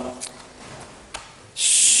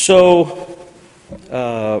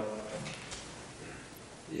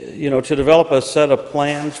 To develop a set of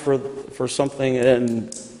plans for something,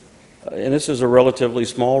 and this is a relatively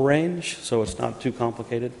small range, so it's not too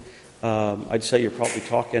complicated. I'd say you're probably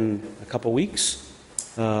talking a couple weeks,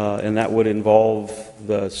 and that would involve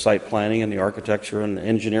the site planning and the architecture and the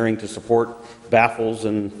engineering to support baffles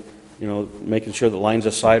and making sure the lines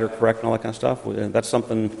of sight are correct and all that kind of stuff. And that's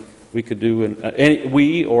something we could do,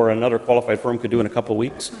 we or another qualified firm could do in a couple of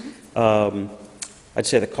weeks. I'd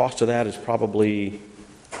say the cost of that is probably,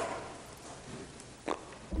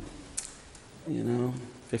 $15,000,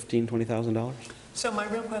 $20,000. So my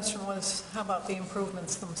real question was, how about the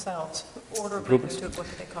improvements themselves? Order of Improvements? magnitude, what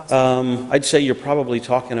do they cost? I'd say you're probably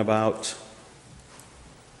talking about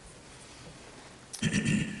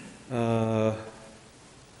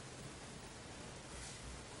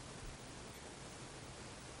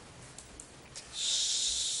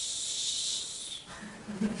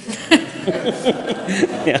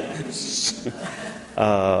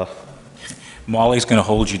Molly's going to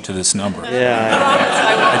hold you to this number.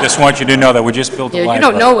 yeah, I just want you to know that we just built the You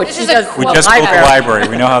library. don't know what she does We for a just built the library. library.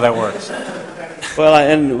 We know how that works. well,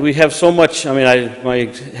 and we have so much, my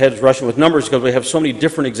head's rushing with numbers because we have so many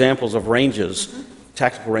different examples of ranges,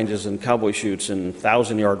 tactical ranges and cowboy shoots and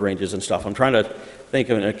 1,000-yard ranges and stuff. I'm trying to think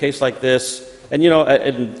of, in a case like this, and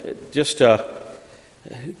just put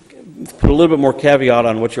a little bit more caveat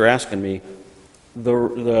on what you're asking me.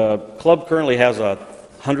 The club currently has a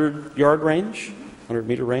 100-yard range,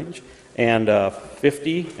 100-meter range, and a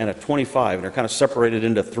 50 and a 25, and they're kind of separated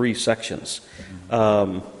into 3 sections.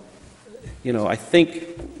 I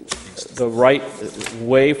think the right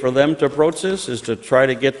way for them to approach this is to try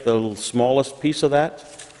to get the smallest piece of that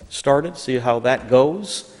started, see how that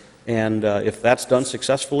goes, and if that's done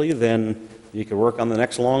successfully, then you can work on the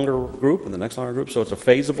next longer group and the next longer group, so it's a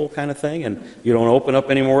phasable kind of thing, and you don't open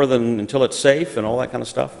up any more than until it's safe and all that kind of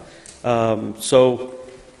stuff.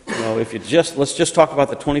 If let's just talk about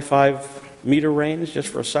the 25-meter range just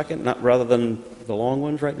for a second, rather than the long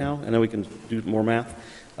ones right now, and then we can do more math.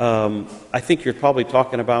 I think you're probably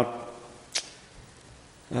talking about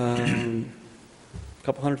a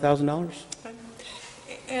couple $100,000.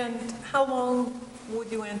 And how long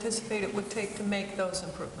would you anticipate it would take to make those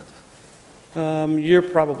improvements? You're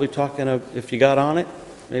probably talking, if you got on it,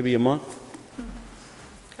 maybe a month.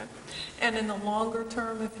 Okay. And in the longer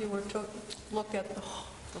term, if you were to look at the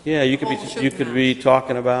Yeah, you whole could shooting be match,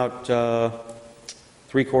 talking about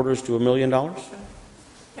 $750,000 to $1 million.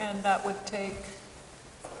 and that would take,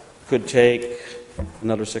 Could take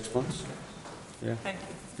another 6 months. Yeah, thank you.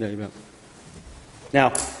 yeah, you bet.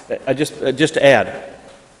 Now, just to add,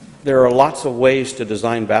 there are lots of ways to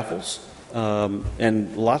design baffles,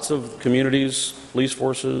 and lots of communities, police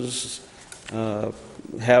forces,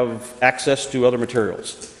 have access to other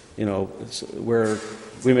materials. Where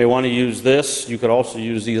we may want to use this, you could also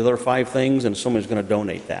use these other 5 things, and someone's going to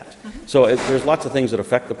donate that. So there's lots of things that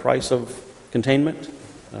affect the price of containment,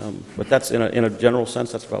 but that's in a general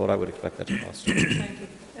sense, that's about what I would expect that to cost. Thank you.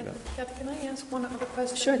 And Kathy, can I ask one other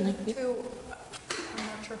question? Certainly. I'm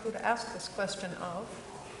not sure who to ask this question of.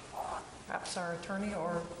 Perhaps our attorney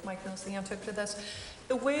or Mike knows the answer to this.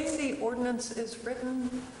 The way the ordinance is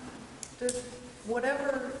written,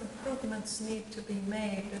 whatever improvements need to be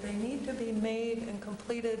made, do they need to be made and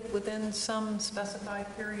completed within some specified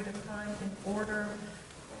period of time in order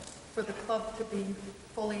for the club to be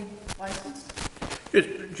fully licensed?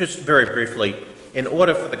 Just very briefly, in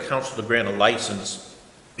order for the council to grant a license,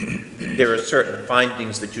 there are certain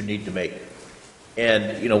findings that you need to make.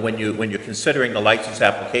 And, when you're considering the license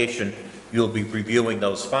application, you'll be reviewing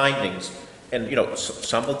those findings. And,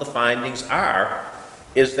 some of the findings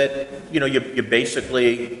is that, you're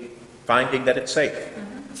basically finding that it's safe.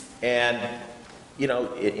 And,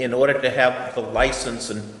 in order to have the license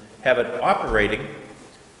and have it operating,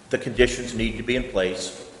 the conditions need to be in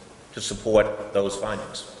place to support those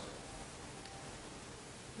findings.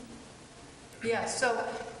 Yeah, so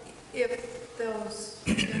if those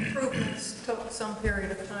improvements took some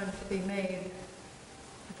period of time to be made,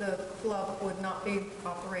 the club would not be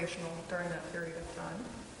operational during that period of time?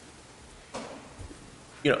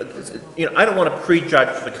 I don't want to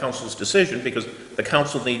prejudge the council's decision because the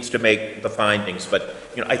council needs to make the findings. But,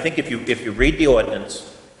 I think if you read the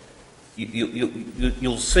ordinance,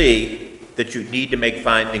 you'll see that you need to make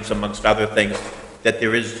findings, amongst other things, that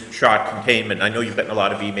there is shot containment. I know you've gotten a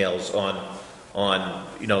lot of emails on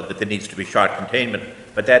that there needs to be shot containment,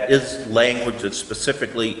 but that is language that's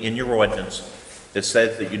specifically in your ordinance that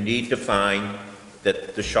says that you need to find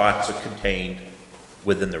that the shots are contained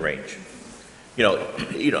within the range.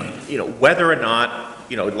 Whether or not,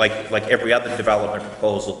 like every other development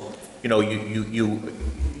proposal,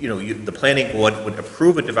 the planning board would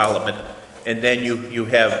approve a development, and then you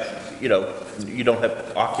have, you don't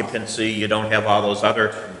have occupancy, you don't have all those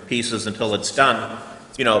other pieces until it's done.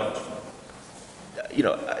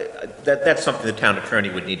 That's something the town attorney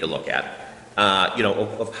would need to look at,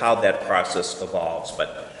 of how that process evolves.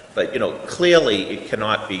 But clearly it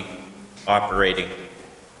cannot be operating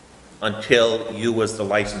until you, as the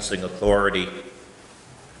licensing authority,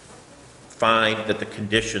 find that the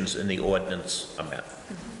conditions in the ordinance are met.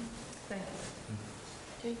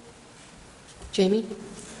 Jamie?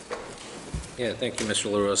 Yeah, thank you, Mr.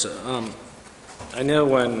 LaRosa. I know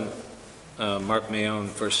when Mark Mayone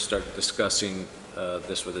first started discussing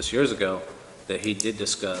this with us years ago, that he did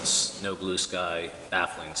discuss no blue sky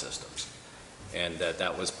baffling systems, and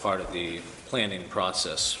that was part of the planning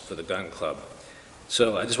process for the gun club.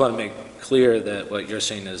 So I just want to make clear that what you're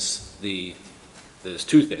saying is there's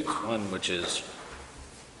two things. One, which is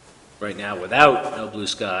right now without no blue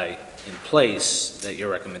sky in place, that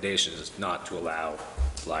your recommendation is not to allow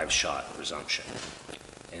live shot resumption.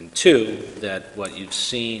 And two, that what you've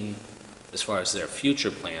seen as far as their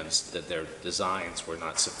future plans, that their designs were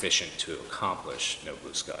not sufficient to accomplish no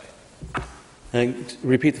blue sky. And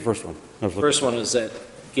repeat the first one. The first one is that,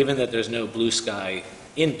 given that there's no blue sky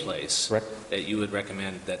in place, Correct. that you would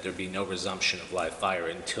recommend that there be no resumption of live fire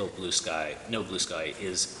until no blue sky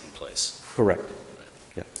is in place. Correct.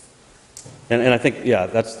 Yeah. And I think, yeah,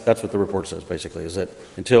 that's what the report says, basically, is that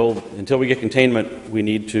until we get containment, we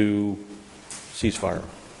need to cease fire.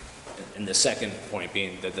 And the second point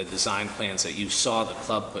being that the design plans that you saw the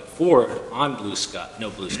club put forward on no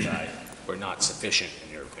blue sky were not sufficient,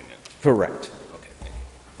 in your opinion. Correct. Okay, thank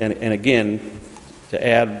you. And again, to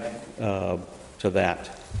add to that,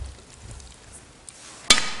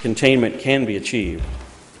 containment can be achieved,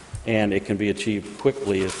 and it can be achieved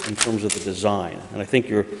quickly in terms of the design. And I think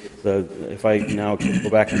if I now go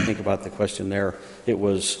back and think about the question there, it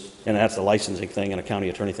was, and that's a licensing thing and a county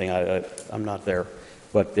attorney thing, I'm not there.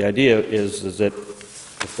 But the idea is that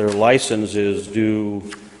if their license is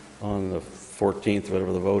due on the 14th,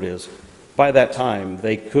 whatever the vote is, by that time,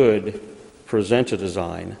 they could present a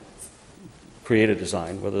design, create a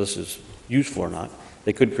design, whether this is useful or not.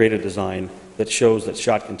 They could create a design that shows that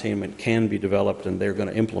shot containment can be developed, and they're going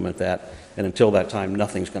to implement that. And until that time,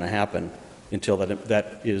 nothing's going to happen until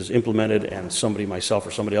that is implemented and somebody, myself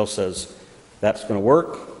or somebody else, says that's going to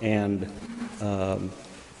work. And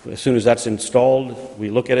as soon as that's installed, we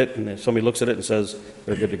look at it, and if somebody looks at it and says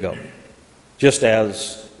they're good to go. Just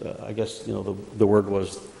as, I guess, the word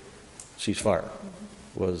was ceasefire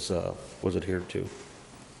was adhered to.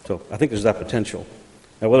 So I think there's that potential.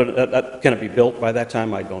 Now, whether that can it be built by that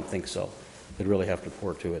time, I don't think so. They'd really have to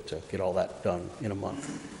pour to it to get all that done in a month,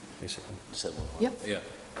 basically. Yep. Yeah.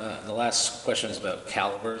 The last question is about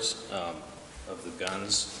calibers of the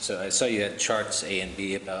guns. So I saw you had charts A and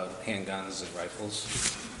B about handguns and rifles.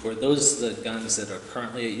 Were those the guns that are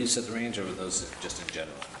currently at use at the range, or were those just in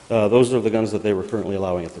general? Those are the guns that they were currently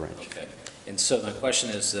allowing at the range. Okay. And so my question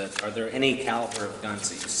is that, are there any caliber of guns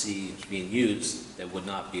that you see being used that would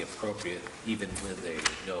not be appropriate even with a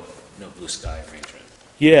no blue sky arrangement?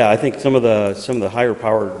 Yeah, I think some of the higher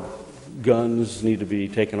powered guns need to be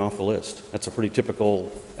taken off the list. That's a pretty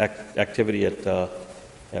typical activity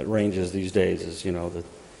at ranges these days, is the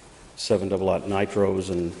 7-0-0 nitros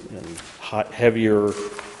and heavier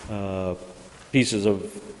pieces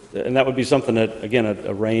of, and that would be something that, again,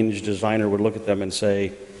 a range designer would look at them and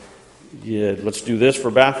say, yeah, let's do this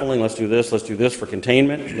for baffling, let's do this for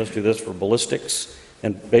containment, let's do this for ballistics,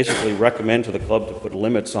 and basically recommend to the club to put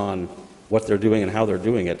limits on what they're doing and how they're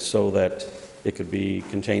doing it so that it could be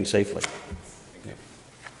contained safely. Yeah.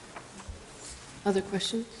 Other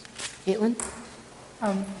questions? Caitlin?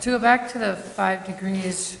 To go back to the 5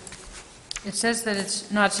 degrees, it says that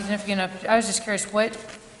it's not significant enough. I was just curious, what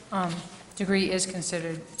degree is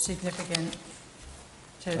considered significant?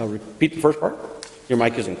 Repeat the first part? Your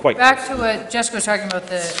mic isn't quite. Back to what Jessica was talking about,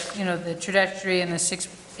 the trajectory and the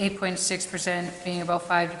 8.6% being about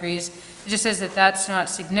 5 degrees. It just says that that's not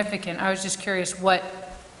significant. I was just curious what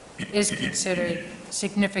is considered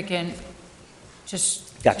significant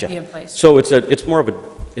just Gotcha. to be in place. So it's more of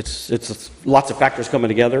it's lots of factors coming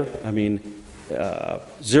together. I mean,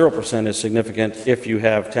 0% is significant if you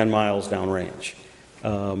have 10 miles downrange.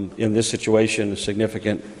 In this situation,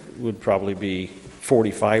 significant would probably be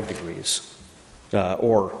 45 degrees.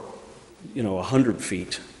 Or 100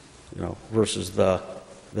 feet, versus the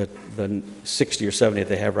 60 or 70 that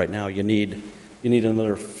they have right now. You need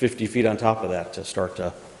another 50 feet on top of that to start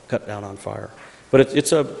to cut down on fire. But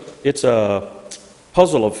it's a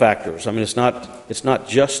puzzle of factors. I mean, it's not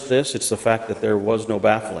just this. It's the fact that there was no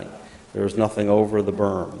baffling. There was nothing over the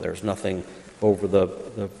berm. There's nothing over the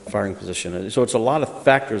firing position. So it's a lot of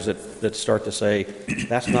factors that start to say,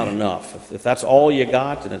 that's not enough. If that's all you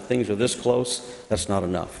got and if things are this close, that's not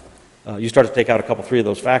enough. You start to take out a couple, 3 of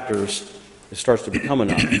those factors, it starts to become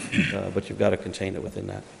enough, but you've got to contain it within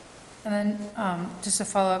that. And then just to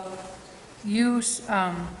follow up, you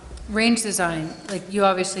range design, like you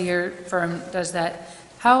obviously, your firm does that.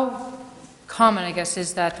 How common, I guess,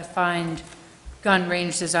 is that to find gun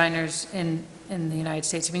range designers in the United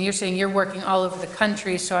States? I mean, you're saying you're working all over the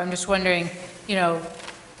country, so I'm just wondering,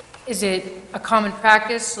 is it a common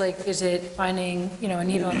practice? Like, is it finding, a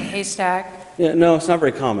needle in a haystack? Yeah, no, it's not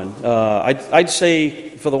very common. I'd say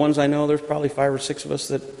for the ones I know, there's probably 5 or 6 of us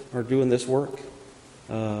that are doing this work.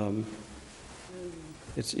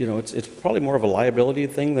 It's probably more of a liability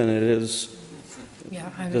thing than it is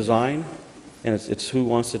design, and it's who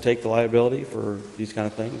wants to take the liability for these kind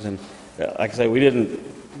of things. And like I say, we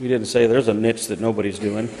didn't say there's a niche that nobody's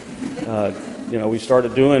doing. We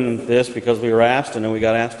started doing this because we were asked, and then we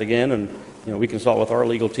got asked again, and we consult with our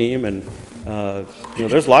legal team, and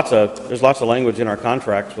there's lots of language in our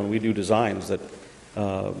contracts when we do designs that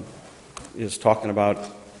is talking about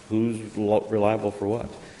who's reliable for what.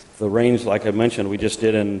 The range, like I mentioned, we just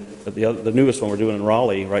did in the newest one we're doing in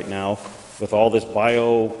Raleigh right now, with all this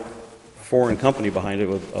foreign company behind it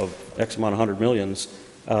of X amount of 100 millions.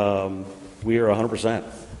 We are 100%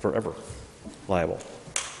 forever liable,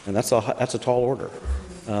 and that's a tall order.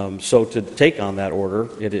 So to take on that order,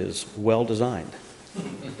 it is well designed.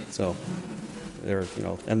 So there,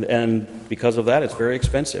 and because of that, it's very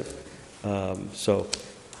expensive.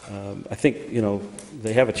 I think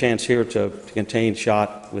they have a chance here to contain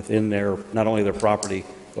shot within not only their property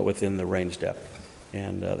but within the range depth,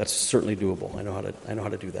 and that's certainly doable. I know how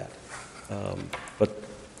to do that. But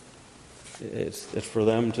it's for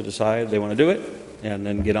them to decide they want to do it, and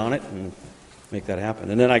then get on it and make that happen.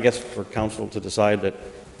 And then I guess for council to decide that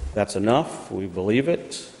that's enough, we believe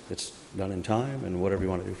it, it's done in time, and whatever you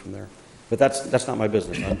want to do from there. But that's not my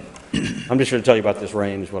business. I'm just here to tell you about this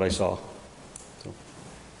range, what I saw. So.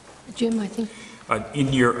 Jim, I think.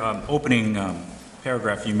 In your opening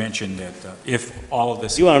paragraph, you mentioned that if all of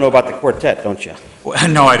this... You want to know about the quartet, don't you? Well,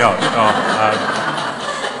 no, I don't.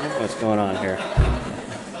 What's going on here?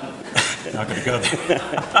 Not going to go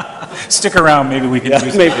there. Stick around, maybe we can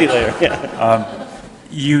do maybe later. Yeah.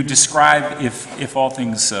 You describe, if all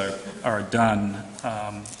things are done,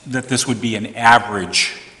 that this would be an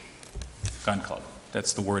average gun club.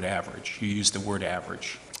 That's the word average. You used the word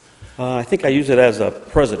average. I think I use it as a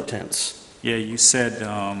present tense. Yeah, you said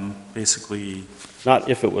basically... Not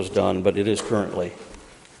if it was done, but it is currently.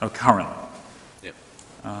 Oh, currently. Yep.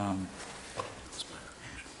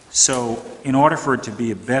 So in order for it to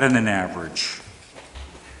be a better than average...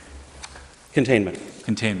 Containment.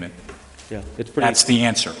 Containment. Yeah, it's pretty... That's the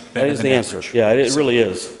answer. That is the answer. Yeah, it really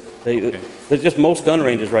is. There's just most gun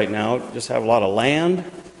ranges right now just have a lot of land.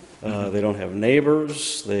 They don't have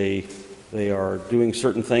neighbors. They are doing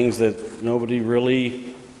certain things that nobody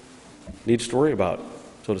really needs to worry about,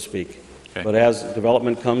 so to speak. Okay. But as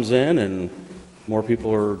development comes in and more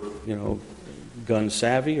people are, gun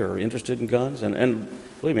savvy or interested in guns, and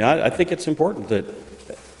believe me, I think it's important that,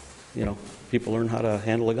 people learn how to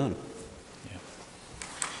handle a gun. Yeah.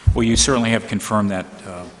 Well, you certainly have confirmed that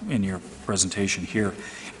in your presentation here.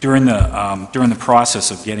 During the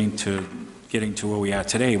process of getting to where we are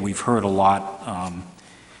today, we've heard a lot,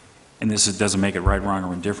 and this doesn't make it right, wrong,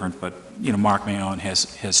 or indifferent, but Mark Mayon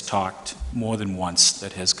has talked more than once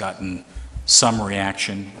that has gotten some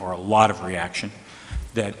reaction or a lot of reaction,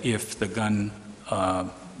 that if the gun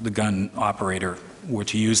operator were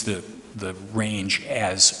to use the range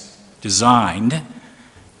as designed,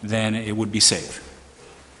 then it would be safe.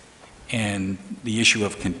 And the issue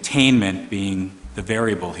of containment being the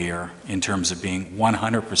variable here in terms of being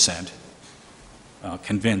 100%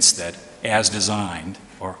 convinced that as designed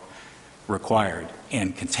or required,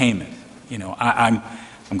 and containment.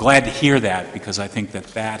 I'm glad to hear that, because I think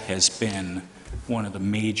that has been one of the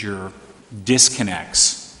major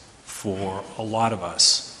disconnects for a lot of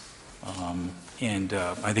us. And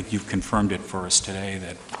I think you've confirmed it for us today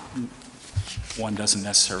that one doesn't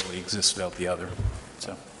necessarily exist without the other.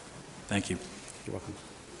 So, thank you. You're welcome.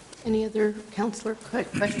 Any other councillor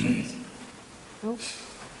questions? No?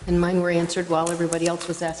 And mine were answered while everybody else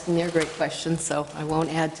was asking their great questions, so I won't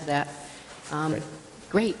add to that.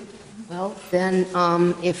 Great. Well, then,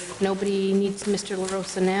 if nobody needs Mr.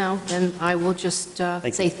 LaRosa now, then I will just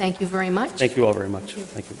say thank you very much. Thank you all very much.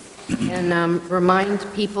 Thank you. And remind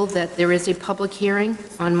people that there is a public hearing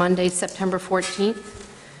on Monday, September 14th,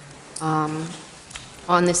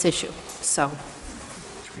 on this issue. So.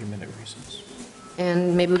 3-minute recess.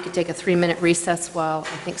 And maybe we could take a 3-minute recess while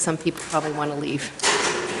I think some people probably want to leave.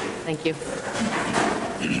 Thank you.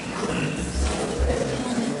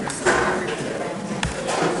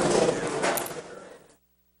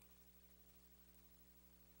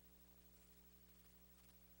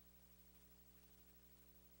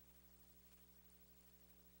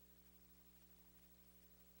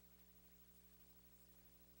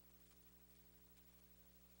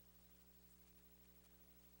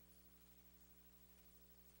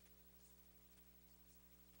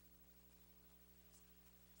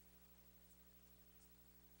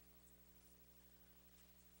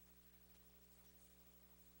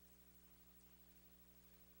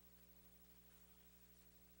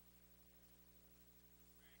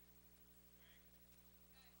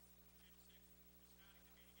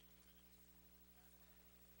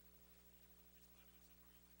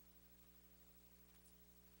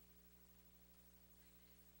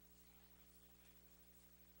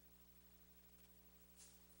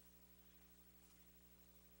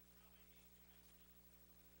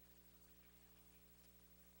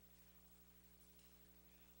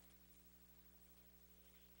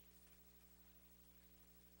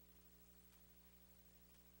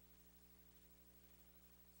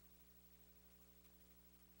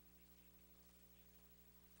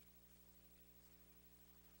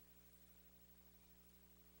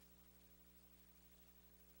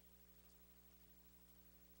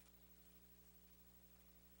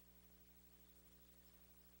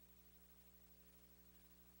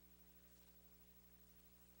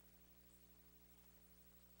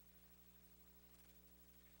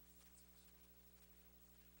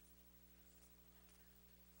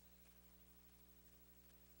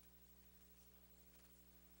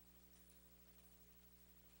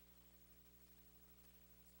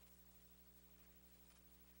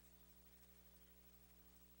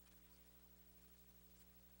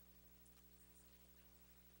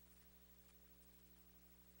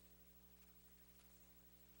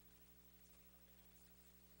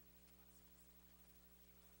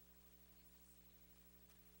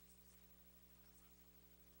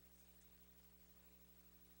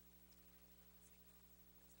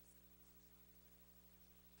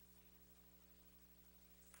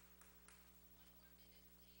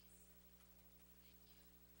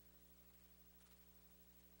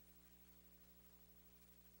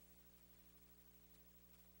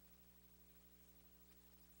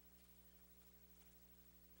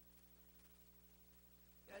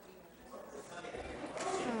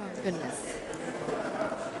 Goodness.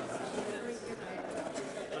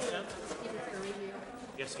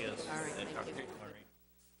 Yes, he is. All right, thank you.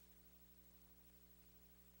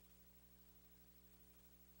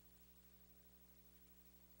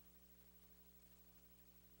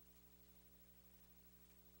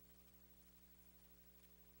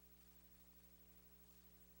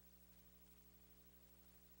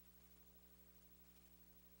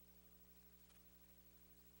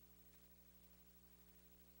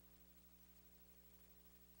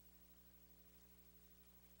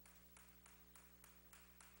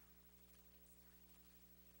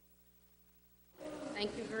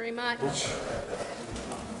 Thank you very much.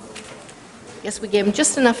 Guess we gave him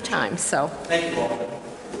just enough time, so. Thank you all.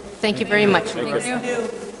 Thank you very much. Thank you.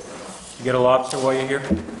 You get a lobster while you're here?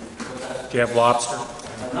 Do you have lobster?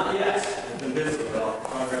 Not yet. I've been busy, but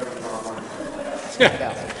I'll grab it tomorrow morning.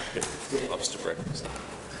 Lobster breakfast.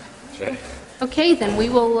 Okay, then we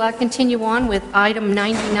will continue on with item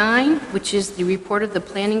 99, which is the report of the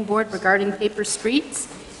planning board regarding paper streets.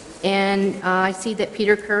 And I see that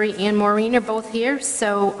Peter Curry and Maureen are both here,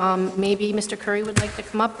 so maybe Mr. Curry would like to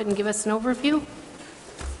come up and give us an overview?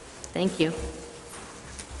 Thank you.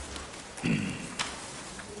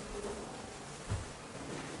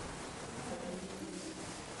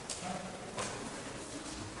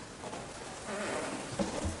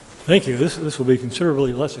 Thank you. This will be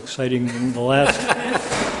considerably less exciting than the last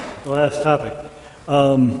topic.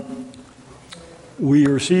 We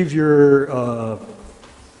received your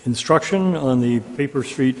instruction on the Paper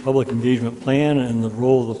Street Public Engagement Plan and the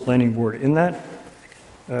role of the planning board in that.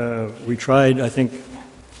 We tried, I think,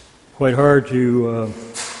 quite hard to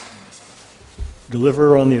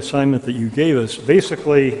deliver on the assignment that you gave us.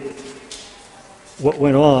 Basically, what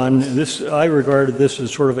went on, I regarded this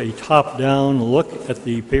as sort of a top-down look at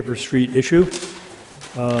the Paper Street issue.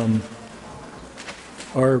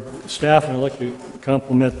 Our staff, and I'd like to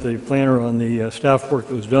compliment the planner on the staff work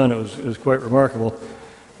that was done. It was quite remarkable.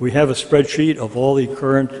 We have a spreadsheet of all the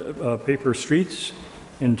current paper streets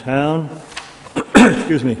in town.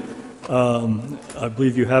 Excuse me. I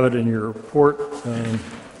believe you have it in your report,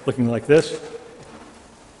 looking like this.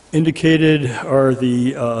 Indicated are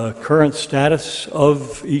the current status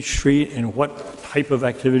of each street and what type of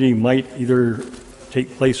activity might either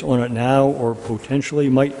take place on it now or potentially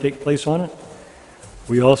might take place on it.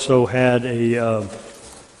 We also had a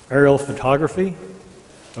aerial photography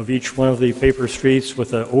of each one of the paper streets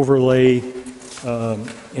with an overlay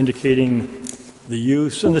indicating the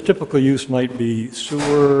use, and the typical use might be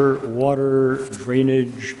sewer, water,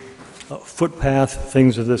 drainage, footpath,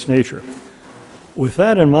 things of this nature. With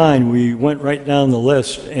that in mind, we went right down the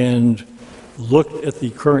list and looked at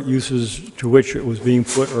the current uses to which it was being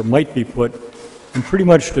put or might be put, and pretty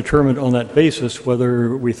much determined on that basis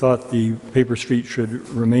whether we thought the paper street should be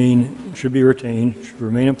retained, should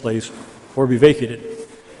remain in place, or be vacated.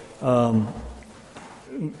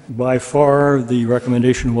 By far, the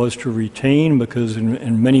recommendation was to retain because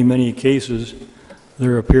in many, many cases,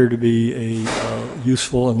 there appeared to be a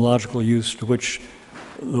useful and logical use to which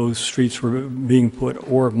those streets were being put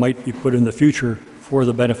or might be put in the future for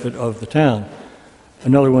the benefit of the town.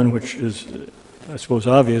 Another one, which is, I suppose,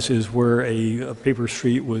 obvious, is where a paper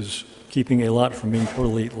street was keeping a lot from being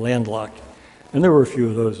totally landlocked. And there were a few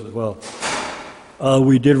of those as well.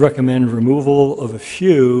 We did recommend removal of a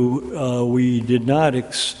few. We did not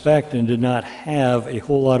expect and did not have a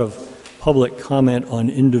whole lot of public comment on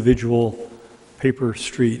individual paper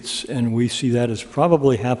streets, and we see that as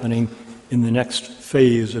probably happening in the next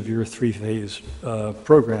phase of your three-phase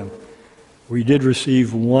program. We did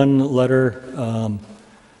receive one letter on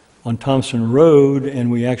Thompson Road,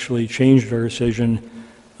 and we actually changed our decision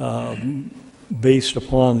based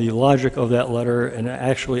upon the logic of that letter and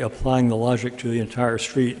actually applying the logic to the entire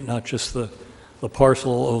street, not just the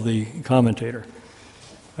parcel of the commentator.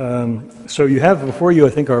 So you have before you, I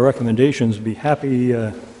think, our recommendations. Be happy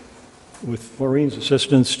with Maureen's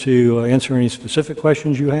assistance to answer any specific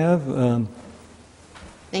questions you have.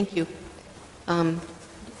 Thank you.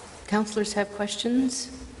 Councilors have questions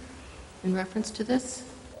in reference to this?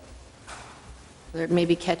 They're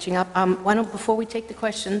maybe catching up. Why don't, before we take the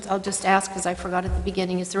questions, I'll just ask, because I forgot at the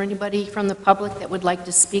beginning, is there anybody from the public that would like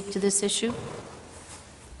to speak to this issue?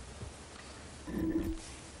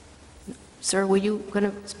 Sir, were you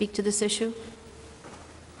going to speak to this issue?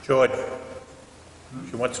 George,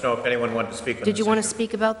 she wants to know if anyone wanted to speak on Did this you want to issue.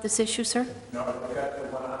 speak about this issue, sir? No, I got the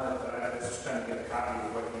one on it, but I was just trying to get a copy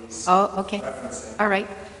of what he's Oh, okay. referencing. All right.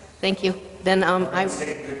 Thank you. Then He's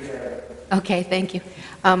taking good care of it. Okay, thank you.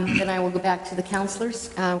 Then I will go back to the councilors.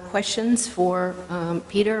 Questions for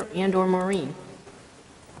Peter and/or Maureen?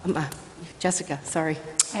 Jessica, sorry.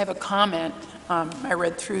 I have a comment. I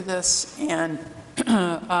read through this, and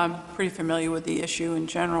I'm pretty familiar with the issue in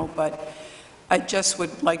general, but I just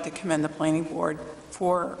would like to commend the planning board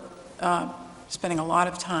for spending a lot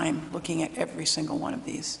of time looking at every single one of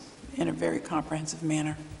these in a very comprehensive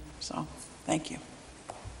manner. So, thank you.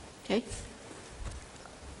 Okay.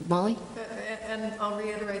 Molly? And I'll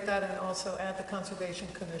reiterate that and also add the Conservation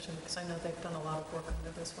Commission, because I know they've done a lot of work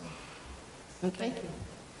under this one. Okay. Thank you.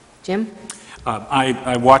 Jim?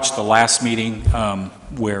 I watched the last meeting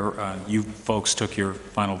where you folks took your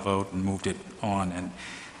final vote and moved it on, and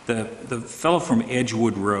the fellow from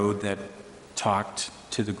Edgewood Road that talked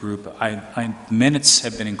to the group, minutes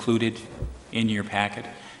have been included in your packet.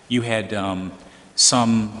 You had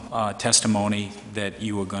some testimony that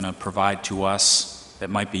you were going to provide to us that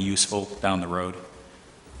might be useful down the road.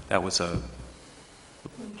 That was a...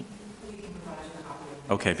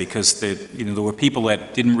 Okay, because there were people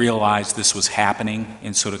that didn't realize this was happening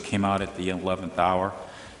and sort of came out at the 11th hour.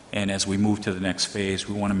 And as we move to the next phase,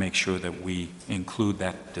 we want to make sure that we include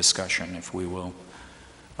that discussion, if we will.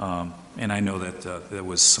 And I know that there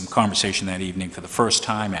was some conversation that evening for the first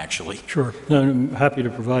time, actually. Sure. No, I'm happy to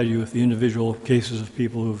provide you with the individual cases of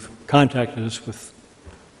people who've contacted us with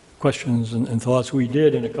questions and thoughts. We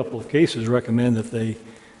did, in a couple of cases, recommend that they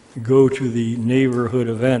go to the neighborhood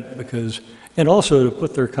event because, and also to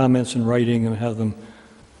put their comments in writing and have them,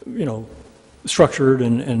 structured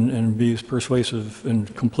and be as persuasive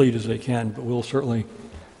and complete as they can. But we'll certainly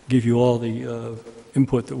give you all the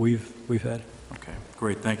input that we've had. Okay,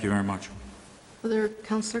 great. Thank you very much. Other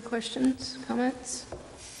councilor questions, comments?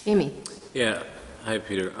 Amy? Yeah. Hi,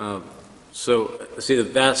 Peter. So, see, the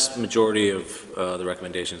vast majority of the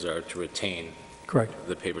recommendations are to retain Correct.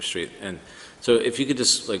 the paper street. And so if you could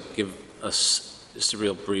just give us just a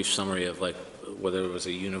real brief summary of whether it was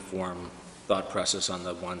a uniform thought process on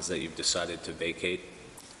the ones that you've decided to vacate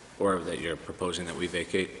or that you're proposing that we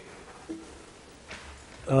vacate?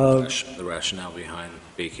 The rationale behind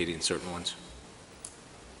vacating certain ones?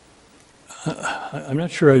 I'm not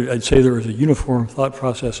sure I'd say there was a uniform thought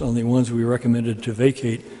process on the ones we recommended to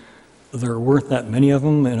vacate. There weren't that many of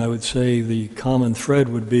them, and I would say the common thread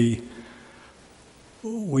would be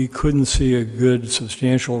we couldn't see a good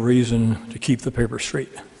substantial reason to keep the paper street.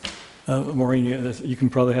 Maureen, you can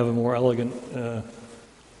probably have a more elegant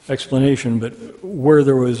explanation, but where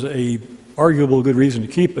there was a arguable good reason to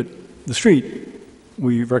keep it, the street,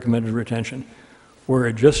 we recommended retention. Where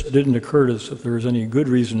it just didn't occur to us that there was any good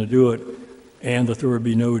reason to do it and that there would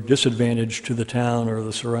be no disadvantage to the town or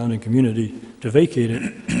the surrounding community to vacate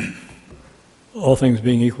it, all things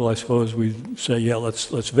being equal, I suppose we'd say, yeah,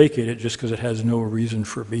 let's vacate it just because it has no reason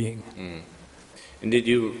for being. Mm. And did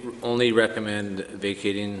you only recommend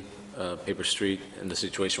vacating Paper Street in the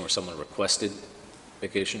situation where someone requested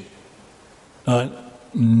vacation?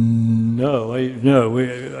 No, I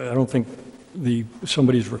don't think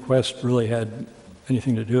somebody's request really had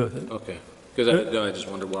anything to do with it. Okay, because I just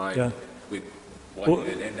wonder why Well,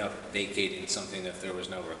 did it end up vacating something if there was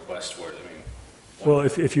no request for it? Well,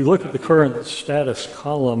 if you look at the current status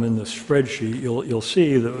column in the spreadsheet, you'll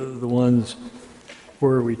see the ones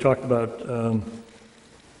where we talked about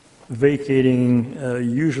vacating.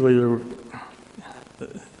 Usually,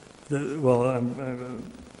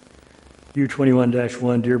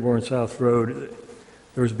 U21-1 Dearborn South Road.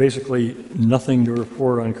 There was basically nothing to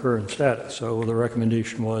report on current status, so the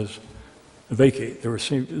recommendation was vacate. There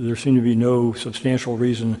seemed to be no substantial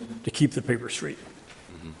reason to keep the paper street.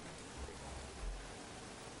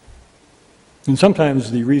 And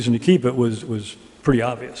sometimes the reason to keep it was pretty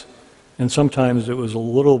obvious. And sometimes it was a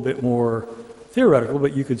little bit more theoretical,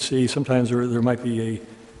 but you could see sometimes there might be a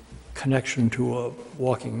connection to a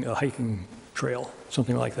hiking trail,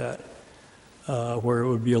 something like that, where it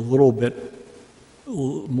would be a little bit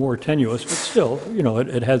more tenuous, but still,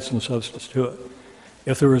 it had some substance to it.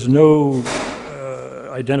 If there was no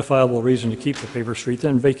identifiable reason to keep the paper street,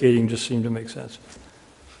 then vacating just seemed to make sense.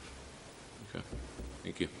 Okay,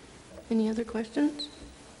 thank you. Any other questions?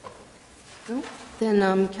 No?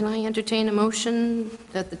 Then can I entertain a motion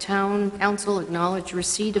that the town council acknowledge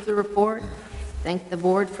receipt of the report, thank the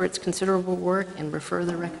board for its considerable work, and refer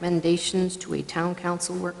the recommendations to a town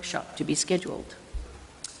council workshop to be scheduled?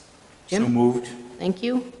 Jim? So moved. Thank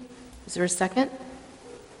you. Is there a second?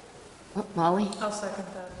 Oh, Molly? I'll second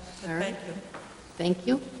that. All right. Thank you. Thank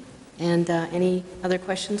you. And any other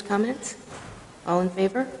questions, comments? All in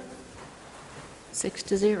favor?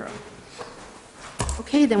 6-0.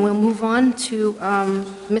 Okay, then we'll move on to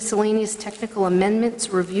miscellaneous technical amendments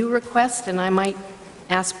review request, and I might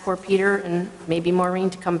ask poor Peter and maybe Maureen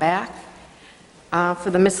to come back. for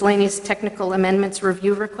the miscellaneous technical amendments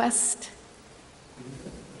review request.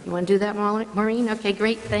 You want to do that, Maureen? Okay,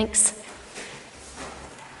 great, thanks.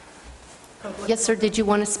 Yes, sir, did you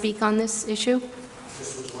want to speak on this issue?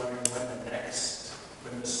 Just was wondering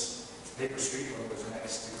when this paper street one was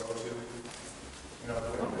next to go to, you know,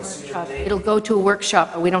 when the It'll go to a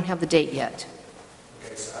workshop, but we don't have the date yet.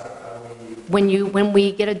 Okay, so how do we... When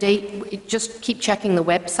we get a date, just keep checking the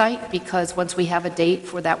website, because once we have a date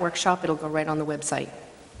for that workshop, it'll go right on the website.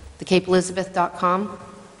 thecapeelizabeth.com.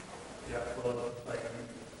 Yeah, well, like,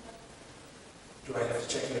 do I have to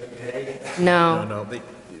check it every day? No. No.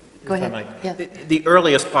 Go ahead. Yeah. The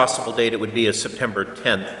earliest possible date it would be is September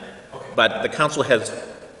 10th, but the council has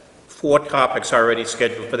 4 topics already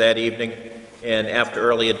scheduled for that evening, and after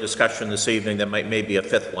earlier discussion this evening, there may be a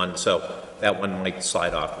 5th one, so that one might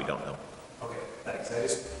slide off, we don't know. Okay, thanks. I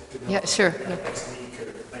just didn't know Yeah, sure. if next week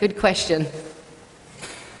or... Good question.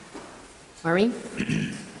 Maureen?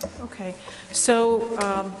 Okay,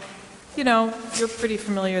 so, you know, you're pretty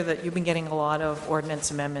familiar that you've been getting a lot of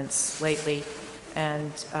ordinance amendments lately,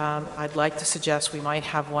 and I'd like to suggest we might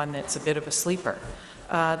have one that's a bit of a sleeper.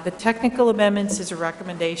 The technical amendments is a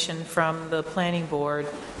recommendation from the planning board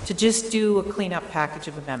to just do a cleanup package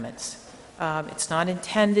of amendments. It's not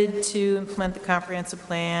intended to implement the comprehensive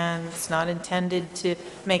plan. It's not intended to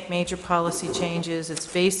make major policy changes.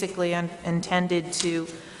 It's basically intended to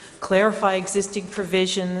clarify existing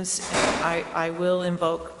provisions. I will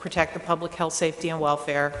invoke protect the public health, safety, and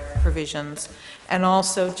welfare provisions, and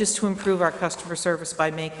also just to improve our customer service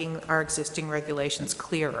by making our existing regulations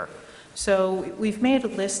clearer. So we've made a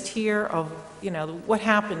list here of, you know, what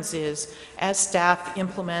happens is as staff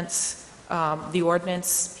implements the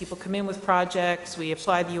ordinance, people come in with projects, we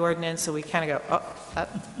apply the ordinance, so we kind of go, oh,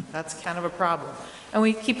 that's kind of a problem. And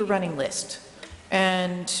we keep a running list.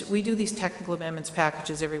 And we do these technical amendments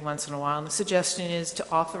packages every once in a while, and the suggestion is to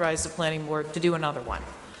authorize the planning board to do another one.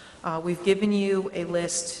 We've given you a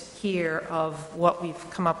list here of what we've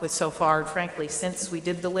come up with so far, and frankly, since we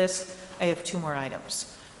did the list, I have 2 more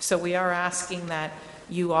items. So we are asking that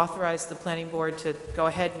you authorize the planning board to go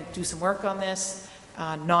ahead and do some work on this,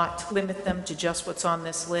 not limit them to just what's on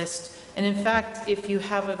this list. And in fact, if you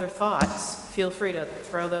have other thoughts, feel free to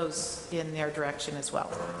throw those in their direction as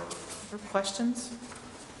well. Questions?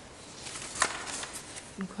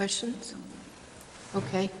 Any questions?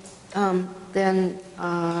 Okay. Then,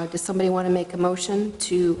 does somebody want to make a motion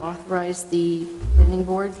to authorize the planning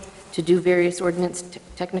board to do various ordinance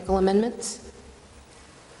technical amendments?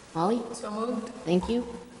 Molly? So moved. Thank you.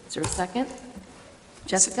 Is there a second?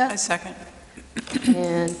 Jessica? I second.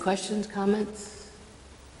 And questions, comments?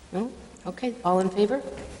 No? Okay, all in favor?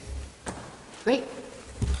 Great.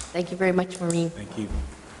 Thank you very much, Maureen. Thank you.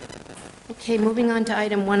 Okay, moving on to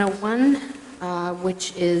item 101,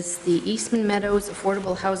 which is the Eastman Meadows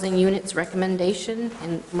Affordable Housing Units recommendation,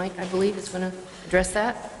 and Mike, I believe, is going to address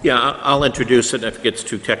that. Yeah, I'll introduce it, and if it gets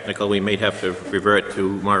too technical, we may have to revert to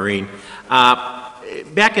Maureen.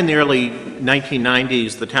 Back in the early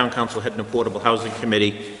 1990s, the Town Council had an affordable housing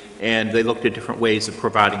committee, and they looked at different ways of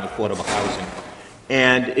providing affordable housing.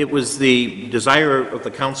 And it was the desire of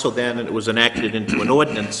the council then, and it was enacted into an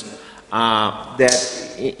ordinance,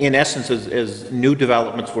 that in essence, as new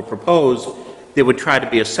developments were proposed, there would try to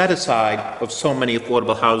be a set-aside of so many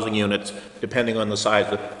affordable housing units, depending on the size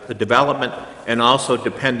of the development, and also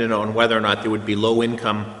dependent on whether or not there would be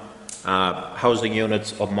low-income housing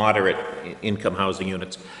units or moderate-income housing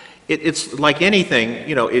units. It's like anything,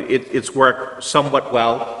 you know, it's worked somewhat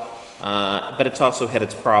well, but it's also had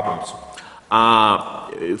its problems.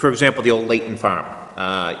 For example, the old Leighton Farm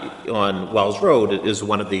on Wells Road is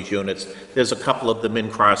one of these units. There's a couple of them in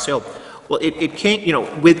Cross Hill. Well, it can't, you know,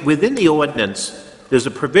 within the ordinance, there's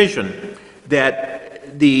a provision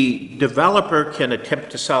that the developer can attempt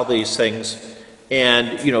to sell these things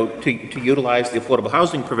and, you know, to utilize the affordable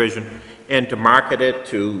housing provision and to market it,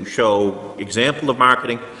 to show example of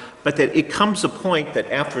marketing, but that it comes a point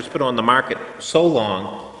that after it's been on the market so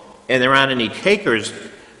long and there aren't any takers,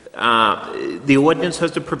 the ordinance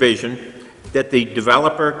has the provision that the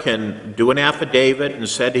developer can do an affidavit and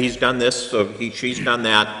said he's done this or she's done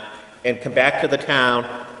that, and come back to the town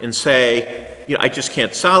and say, you know, I just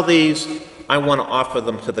can't sell these, I want to offer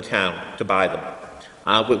them to the town to buy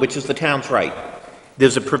them, which is the town's right.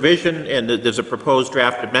 There's a provision, and there's a proposed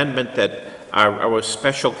draft amendment that our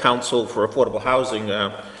special counsel for affordable housing,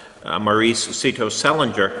 Maurice Cito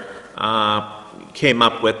Sellinger, came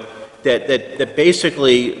up with, that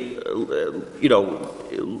basically, you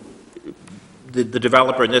know, the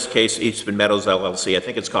developer, in this case, Eastman Meadows LLC, I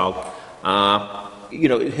think it's called, you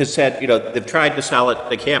know, has said, you know, they've tried to sell it,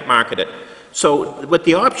 they can't market it. So what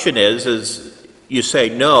the option is, you say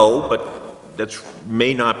no, but that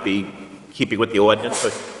may not be keeping with the ordinance,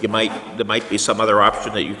 but there might be some other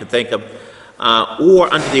option that you can think of.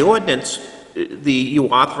 Or under the ordinance, you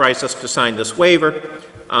authorize us to sign this waiver.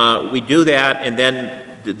 We do that, and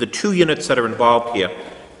then the 2 units that are involved here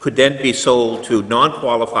could then be sold to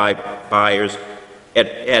non-qualified buyers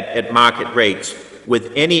at market rates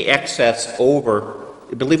with any excess over,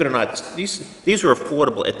 believe it or not, these are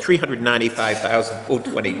affordable at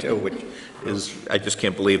 $395,022, which is, I just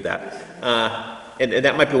can't believe that. And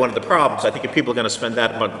that might be one of the problems. I think if people are going to spend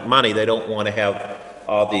that much money, they don't want to have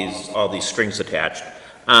all these strings attached.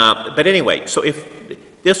 But anyway, so if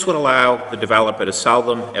this would allow the developer to sell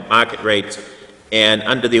them at market rates, and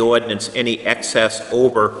under the ordinance, any excess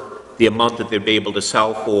over the amount that they'd be able to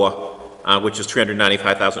sell for, which is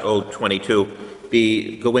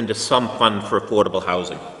 $395,022, go into some fund for affordable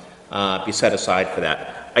housing, be set aside for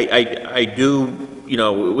that. I do,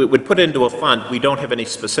 we would put it into a fund. We don't have any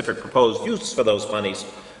specific proposed use for those monies,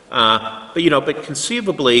 but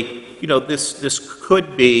conceivably, this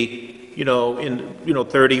could be, in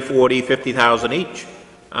 30, 40, 50,000 each.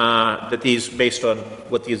 That these, based on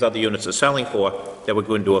what these other units are selling for, that would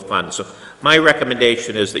go into a fund. So my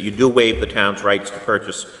recommendation is that you do waive the town's rights to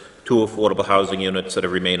purchase 2 affordable housing units that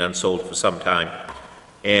have remained unsold for some time,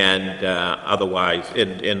 and otherwise,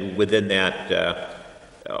 and within that,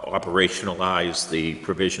 operationalize the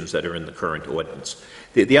provisions that are in the current ordinance.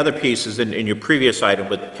 The other piece is in your previous item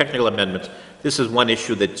with technical amendments. This is one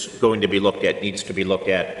issue that's going to be looked at, needs to be looked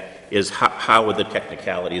at, is how are the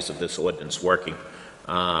technicalities of this ordinance working?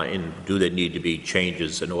 And do there need to be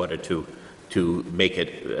changes in order to make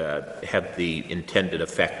it have the intended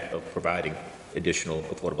effect of providing additional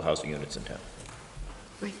affordable housing units in town?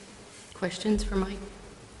 Great. Questions for Mike?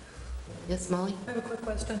 Yes, Molly? I have a quick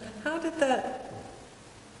question. How did that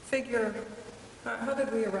figure, how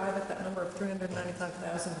did we arrive at that number of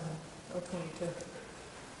 395,022?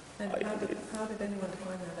 And how did anyone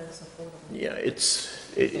define that as affordable? Yeah, it's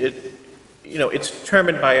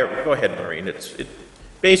determined by, go ahead, Maureen,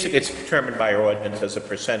 basically it's determined by our ordinance as a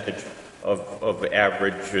percentage of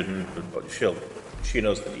average, and she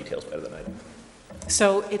knows the details better than I do.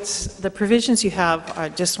 So it's the provisions you have, I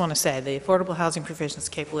just want to say, the affordable housing provisions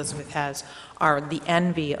Cape Elizabeth has are the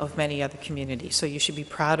envy of many other communities, so you should be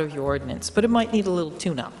proud of your ordinance, but it might need a little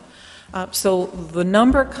tune-up. So the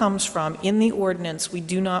number comes from, in the ordinance, we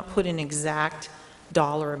do not put an exact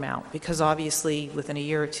dollar amount, because obviously within a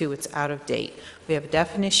year or two it's out of date. We have a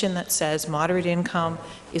definition that says moderate income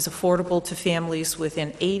is affordable to families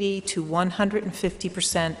within 80 to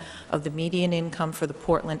 150% of the median income for the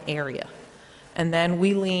Portland area. And then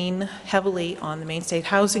we lean heavily on the Maine State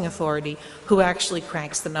Housing Authority, who actually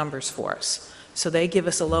cranks the numbers for us. So they give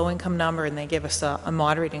us a low-income number and they give us a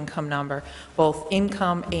moderate income number, both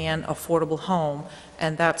income and affordable home,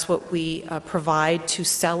 and that's what we provide to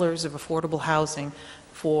sellers of affordable housing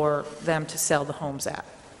for them to sell the homes at.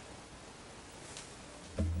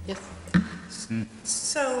 Yes.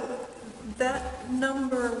 So that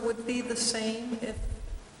number would be the same if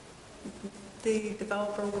the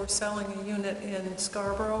developer were selling a unit in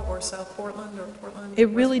Scarborough or South Portland or Portland? It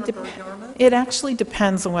really it actually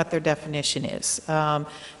depends on what their definition is.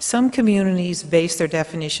 Some communities base their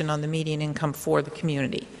definition on the median income for the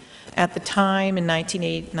community. At the time in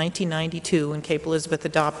 1992, when Cape Elizabeth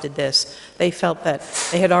adopted this, they felt that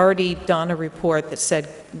they had already done a report that said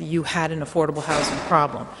you had an affordable housing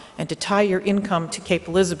problem. And to tie your income to Cape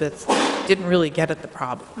Elizabeth didn't really get at the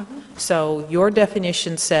problem. So your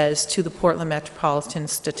definition says to the Portland Metropolitan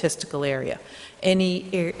Statistical Area.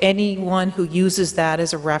 Anyone who uses that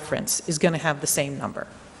as a reference is going to have the same number.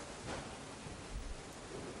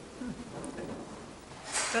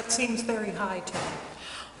 That seems very high to me.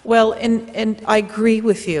 Well, and I agree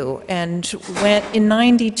with you. And when in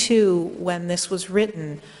 '92, when this was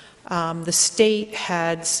written, the state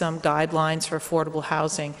had some guidelines for affordable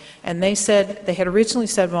housing, and they said, they had originally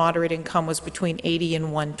said moderate income was between 80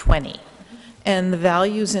 and 120. And the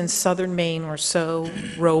values in southern Maine were so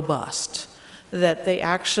robust that they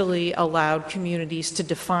actually allowed communities to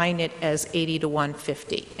define it as 80 to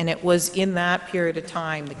 150. And it was in that period of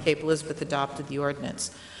time that Cape Elizabeth adopted the ordinance.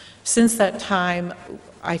 Since that time,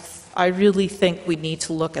 I really think we need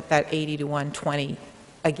to look at that 80 to 120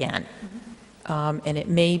 again. And it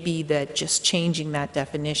may be that just changing that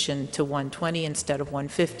definition to 120 instead of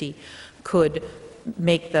 150 could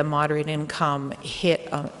make the moderate income hit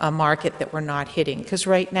a market that we're not hitting. Because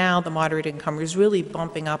right now, the moderate income is really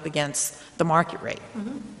bumping up against the market rate,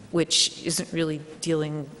 which isn't really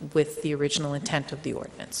dealing with the original intent of the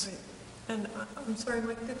ordinance. Right. And I'm sorry,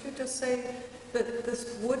 Mike, did you just say that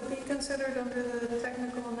this would be considered under the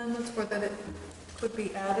technical amendments, or that it would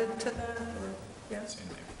be added to that, or, yes?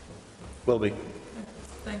 Will be.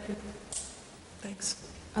 Thank you. Thanks.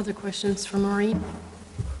 Other questions for Maureen?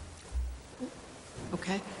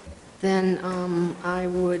 Okay. Then I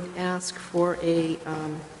would ask for a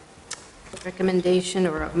recommendation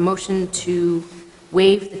or a motion to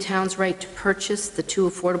waive the town's right to purchase the 2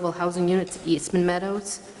 affordable housing units at Eastman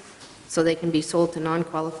Meadows so they can be sold to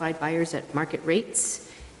non-qualified buyers at market rates.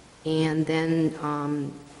 And then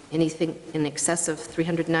anything in excess of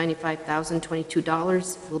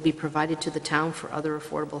 $395,022 will be provided to the town for other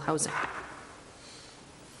affordable housing.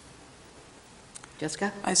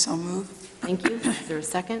 Jessica? I so move. Thank you. Is there a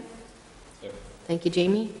second? Thank you,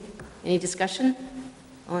 Jamie. Any discussion?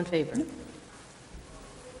 All in favor?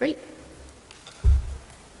 Great.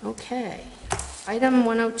 Okay. Item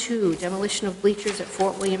 102, demolition of bleachers at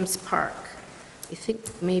Fort Williams Park. I think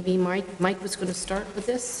maybe Mike was going to start with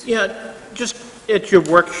this? Yeah, just at your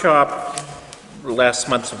workshop last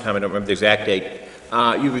month sometime, I don't remember the exact date,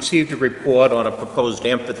 you received a report on a proposed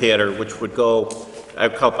amphitheater which would go, I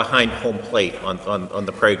call it behind home plate on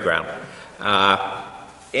the playground.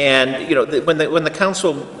 And, you know, when the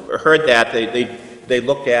council heard that, they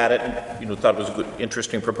looked at it and, you know, thought it was a good,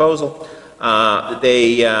 interesting proposal.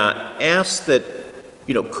 They asked that,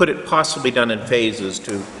 you know, could it possibly be done in phases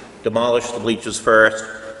to demolish the bleachers first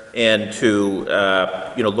and to,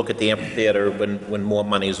 you know, look at the amphitheater when more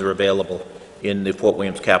monies are available in the Fort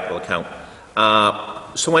Williams capital account.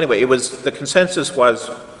 So anyway, the consensus was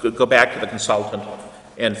to go back to the consultant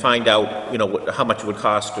and find out, you know, how much it would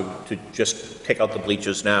cost to just take out the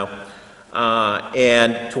bleachers now,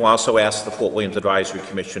 and to also ask the Fort Williams Advisory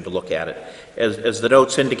Commission to look at it. As the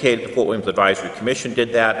notes indicated, the Fort Williams Advisory Commission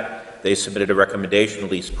did that. They submitted a recommendation.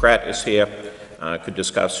 Elise Pratt is here.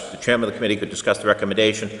 The chairman of the committee could discuss the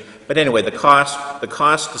recommendation. But anyway, the cost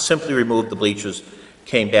to simply remove the bleachers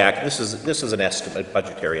came back. This is an estimate,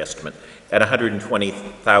 budgetary estimate, at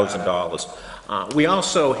 $120,000. We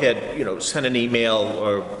also had, you know, sent an email,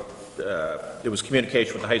 or there was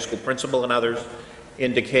communication with the high school principal and others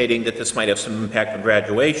indicating that this might have some impact on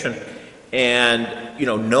graduation. And, you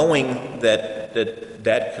know, knowing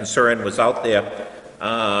that concern was out there,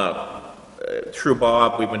 through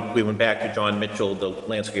Bob, we went back to John Mitchell, the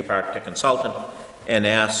landscape architect consultant, and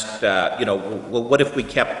asked, you know, well, what if we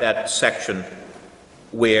kept that section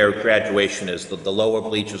where graduation is, the lower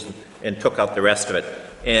bleachers, and took out the rest of it?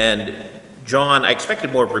 And John, I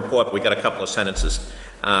expected more of a report, but we got a couple of sentences,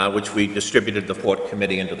 which we distributed to the Fort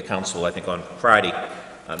Committee and to the council, I think, on Friday,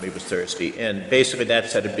 maybe it was Thursday. And basically that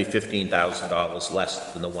said it'd be $15,000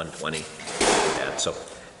 less than the 120 we had. So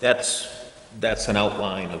that's an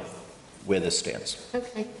outline of where this stands.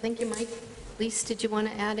 Okay, thank you, Mike. Lise, did you want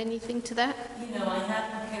to add anything to that? You know, I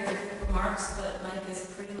had prepared remarks, but Mike has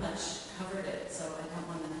pretty much covered it, so I don't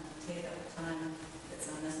want to take up time that's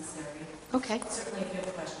unnecessary. Okay. Certainly, if you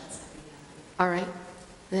have questions, I'd be happy. All right.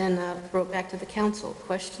 Then brought back to the council.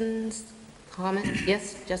 Questions, comments?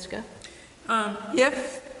 Yes, Jessica?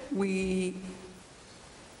 If we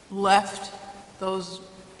left those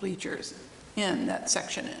bleachers in, that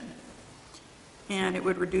section in, and it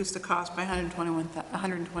would reduce the cost by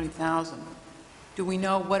 $120,000, do we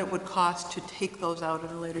know what it would cost to take those out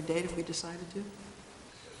at a later date if we decided to?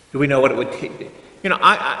 Do we know what it would take? You know,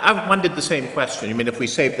 I've wondered the same question. You mean if we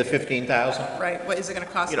saved the $15,000? Right. What is it going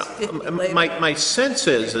to cost us? My sense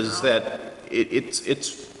is that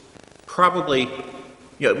it's probably,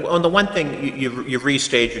 you know, on the one thing, you're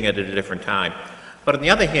restaging it at a different time. But on the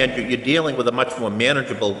other hand, you're dealing with a much more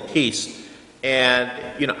manageable piece. And,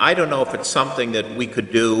 you know, I don't know if it's something that we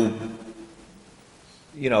could do,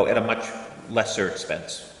 you know, at a much lesser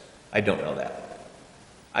expense. I don't know that.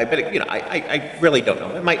 I really don't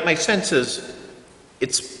know. My sense is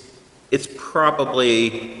it's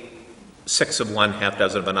probably 6 of one, half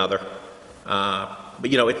dozen of another.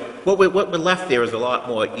 But, you know, what we're left there is a lot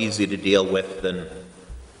more easy to deal with than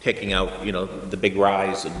taking out, you know, the big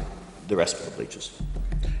rise and the rest of the bleachers.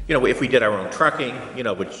 You know, if we did our own trucking, you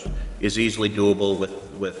know, which is easily doable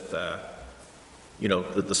with you know,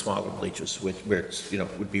 the smaller bleachers, where it's, you know,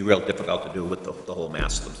 would be real difficult to do with the whole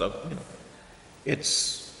mass of them. So, you know,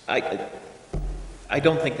 I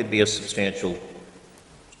don't think there'd be a substantial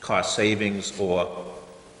cost savings or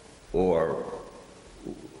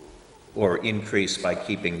increase by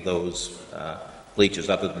keeping those bleachers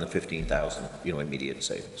other than the 15,000, you know, immediate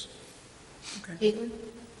savings. Okay. Caitlin?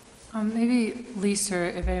 Maybe Lisa, or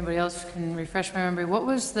if anybody else can refresh my memory, what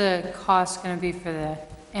was the cost going to be for the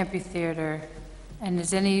amphitheater? And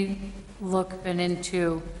has any look been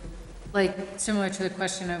into, like, similar to the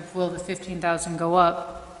question of will the 15,000 go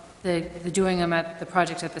up, the doing them at the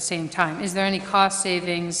projects at the same time? Is there any cost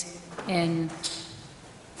savings in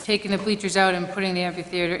taking the bleachers out and putting the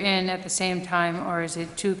amphitheater in at the same time, or is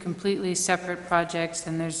it two completely separate projects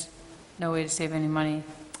and there's no way to save any money?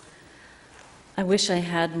 I wish I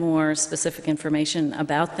had more specific information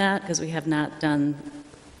about that, because we have not done,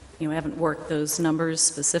 we haven't worked those numbers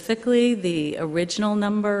specifically. The original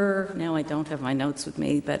number, now I don't have my notes with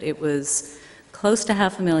me, but it was close to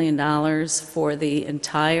 $500,000 for the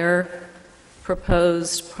entire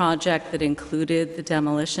proposed project that included the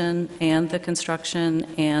demolition and the construction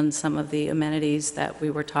and some of the amenities that we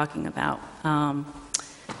were talking about.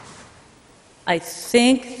 I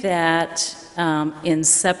think that in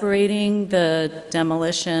separating the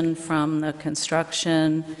demolition from the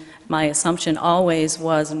construction, my assumption always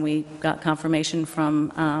was, and we got confirmation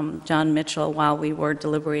from John Mitchell while we were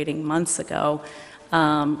deliberating months ago,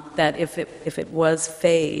 that if it was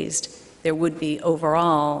phased, there would be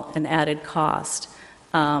overall an added cost.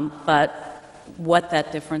 But what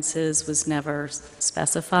that difference is was never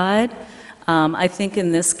specified. I think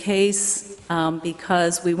in this case,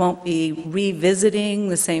 because we won't be revisiting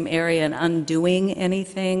the same area and undoing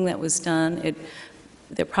anything that was done,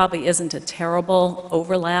 there probably isn't a terrible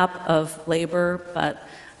overlap of labor, but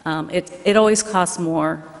it always costs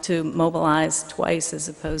more to mobilize twice as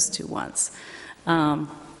opposed to once. I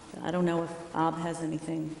don't know if Bob has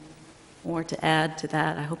anything more to add to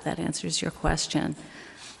that. I hope that answers your question.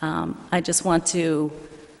 I just want to,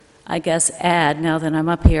 I guess, add, now that I'm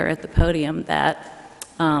up here at the podium, that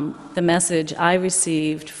the message I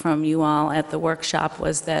received from you all at the workshop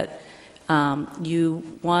was that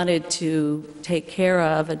you wanted to take care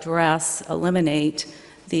of, address, eliminate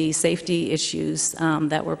the safety issues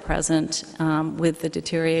that were present with the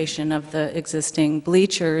deterioration of the existing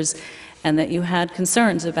bleachers, and that you had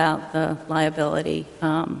concerns about the liability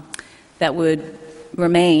that would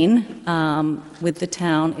remain with the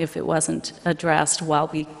town if it wasn't addressed while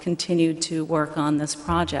we continued to work on this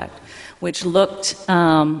project, which looked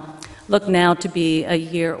now to be a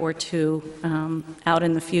year or two out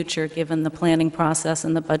in the future, given the planning process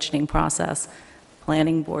and the budgeting process,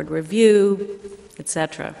 planning board review,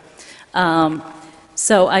 etc.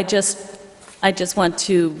 So I just want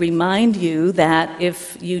to remind you that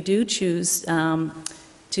if you do choose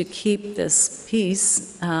to keep this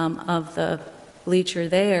piece of the bleacher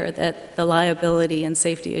there, that the liability and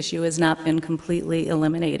safety issue has not been completely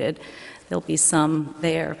eliminated. There'll be some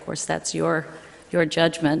there. Of course, that's your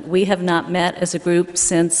judgment. We have not met as a group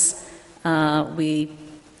since we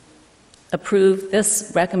approved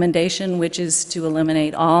this recommendation, which is to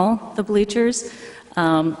eliminate all the bleachers.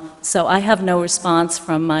 So I have no response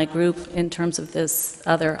from my group in terms of this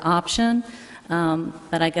other option.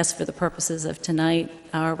 But I guess for the purposes of tonight,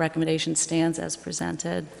 our recommendation stands as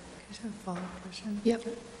presented. Can I have a follow-up question?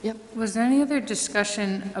 Yep. Was there any other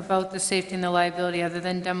discussion about the safety and the liability other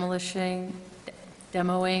than demoing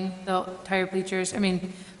the entire bleachers? I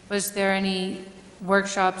mean, was there any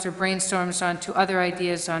workshops or brainstorms on to other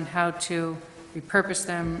ideas on how to repurpose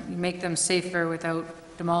them, make them safer without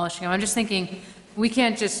demolishing them? I'm just thinking, we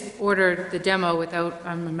can't just order the demo without,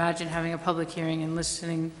 imagine, having a public hearing and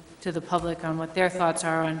listening to the public on what their thoughts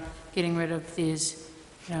are on getting rid of these,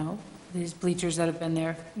 these bleachers that have been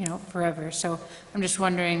there, forever. So I'm just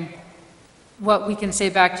wondering what we can say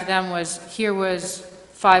back to them was, here was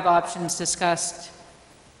 5 options discussed,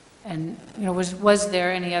 and, was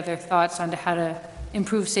there any other thoughts on how to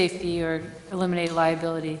improve safety or eliminate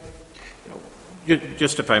liability?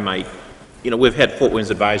 Just if I might, we've had Fort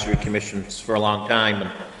Winds Advisory Commissions for a long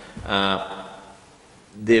time, and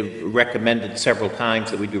they've recommended several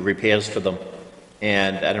times that we do repairs for them,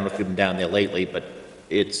 and I don't know if you've been down there lately, but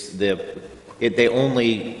they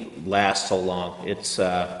only last so long. It's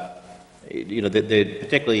they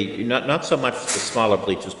particularly not so much the smaller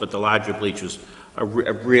bleachers, but the larger bleachers are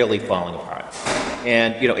really falling apart.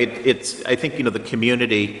 And it's I think the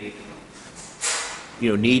community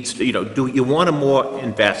needs to do you want to more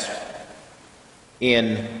invest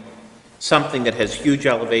in something that has huge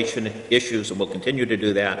elevation issues, and will continue to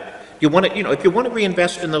do that. You want to if you want to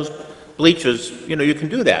reinvest in those bleachers, you can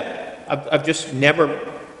do that. I've just never,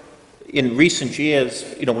 in recent years,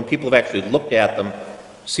 when people have actually looked at them,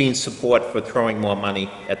 seen support for throwing more money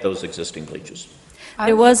at those existing bleachers.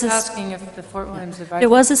 I was asking if the Fort Williams Advisory... There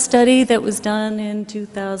was a study that was done in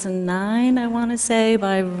 2009, I want to say,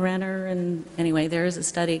 by Renner, and anyway, there is a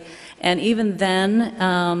study. And even then,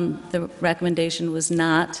 the recommendation was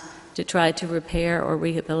not to try to repair or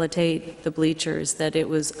rehabilitate the bleachers, that it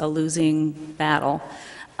was a losing battle.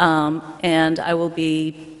 And I will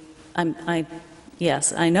be...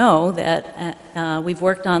 yes, I know that we've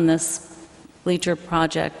worked on this bleacher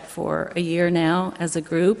project for a year now as a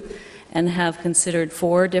group and have considered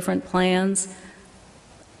 4 different plans.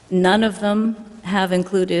 None of them have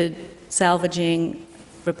included salvaging,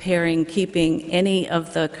 repairing, keeping any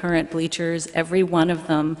of the current bleachers. Every one of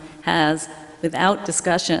them has, without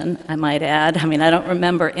discussion, I might add, I mean, I don't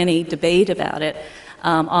remember any debate about it,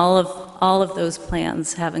 all of those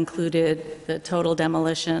plans have included the total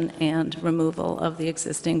demolition and removal of the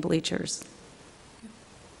existing bleachers.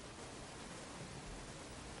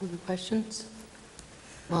 Other questions?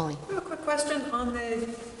 Molly? I have a quick question on the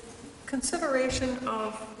consideration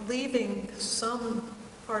of leaving some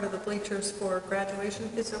part of the bleachers for graduation.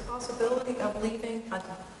 Is there a possibility of leaving a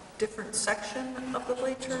different section of the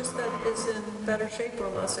bleachers that is in better shape or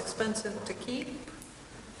less expensive to keep?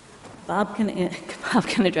 Bob can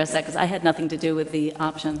address that because I had nothing to do with the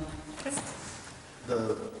option.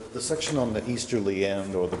 The section on the easterly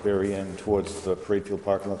end or the very end towards the parade field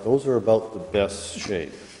parking lot, those are about the best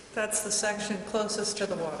shape. That's the section closest to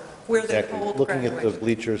the water, where they Exactly. hold Looking graduation. at the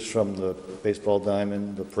bleachers from the baseball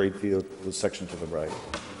diamond, the parade field, the section to the right,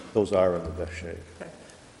 those are in the best shape. Okay.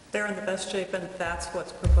 They're in the best shape, and that's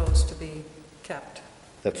what's proposed to be kept.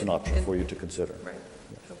 That's an option for you to consider. Right.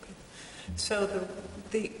 Okay. So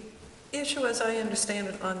the issue, as I understand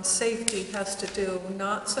it, on safety has to do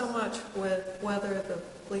not so much with whether the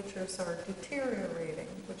bleachers are deteriorating,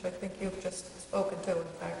 which I think you've just spoken to, in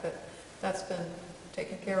fact, that's been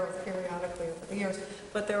taken care of periodically over the years,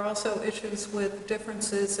 but there are also issues with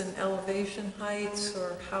differences in elevation heights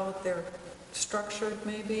or how they're structured,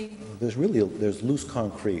 maybe. There's loose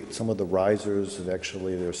concrete. Some of the risers have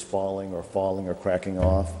actually, they're falling or cracking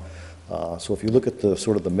off. So if you look at the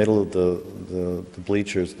sort of the middle of the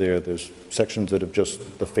bleachers there's sections that have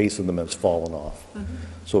just, the face of them has fallen off. Mm-hmm.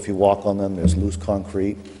 So if you walk on them, there's loose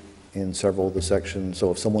concrete in several of the sections.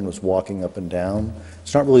 So if someone was walking up and down,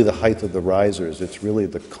 it's not really the height of the risers, it's really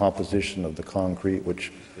the composition of the concrete, which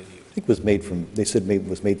I think was made from, they said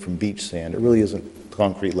was made from beach sand. It really isn't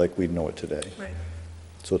concrete like we know it today. Right.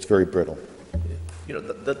 So it's very brittle. You know,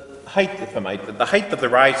 the height, if I might, the height of the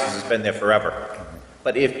rises has been there forever.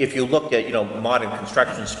 But if you look at, you know, modern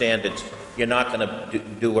construction standards, you're not going to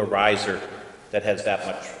do a riser that has that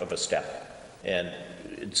much of a step. And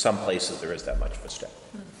in some places, there is that much of a step.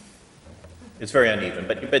 It's very uneven,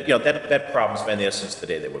 but you know, that problem's been there since the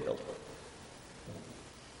day they were built.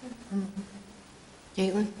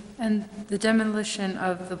 Caitlin? And the demolition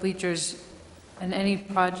of the bleachers and any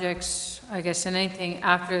projects, I guess, and anything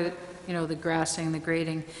after, you know, the grassing, the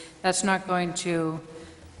grading, that's not going to,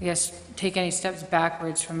 I guess, take any steps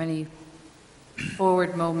backwards from any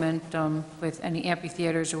forward momentum with any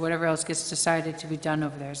amphitheaters or whatever else gets decided to be done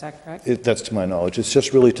over there. Is that correct? That's to my knowledge. It's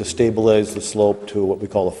just really to stabilize the slope to what we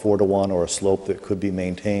call a 4-to-1 or a slope that could be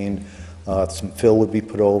maintained. Some fill would be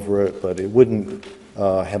put over it, but it wouldn't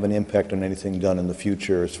have an impact on anything done in the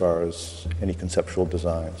future as far as any conceptual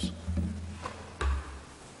designs.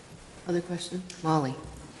 Other question? Molly?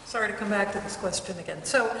 Sorry to come back to this question again.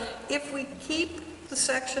 So if we keep the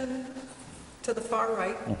section to the far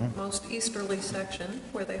right, most easterly section,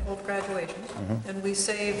 where they hold graduation, and we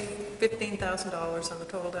save $15,000 on the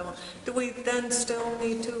total demo, do we then still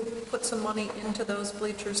need to put some money into those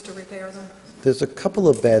bleachers to repair them? There's a couple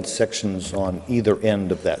of bad sections on either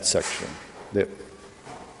end of that section that,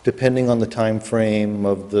 depending on the time frame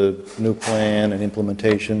of the new plan and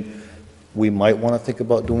implementation, we might want to think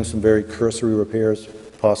about doing some very cursory repairs,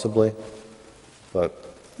 possibly,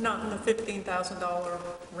 but Not in the $15,000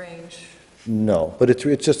 range. no. But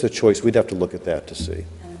it's just a choice. We'd have to look at that to see.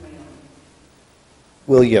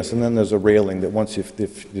 Well, yes, and then there's a railing that once if you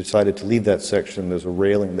decided to leave that section, there's a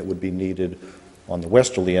railing that would be needed on the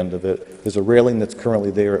westerly end of it. There's a railing that's currently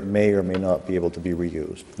there. It may or may not be able to be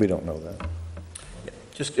reused. We don't know that.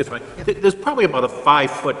 Just if I, there's probably about a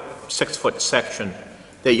 5-foot, 6-foot section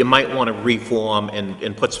that you might want to reform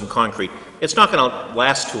and put some concrete. It's not going to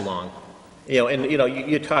last too long. You know, and you know,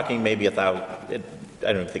 you're talking maybe $1,000.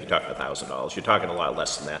 I don't think you're talking $1,000. You're talking a lot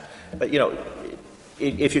less than that. But you know,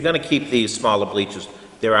 if you're going to keep these smaller bleachers,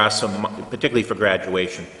 there are some, particularly for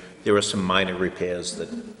graduation, there are some minor repairs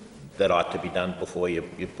that ought to be done before you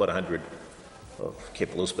put 100 of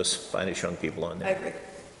Cape Elizabeth's finest young people on there. I agree.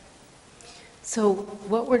 So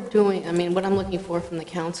what we're doing, I mean, what I'm looking for from the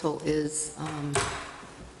council is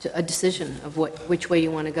a decision of which way you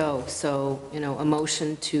want to go. So, you know, a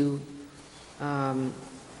motion to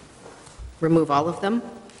remove all of them,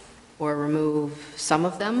 or remove some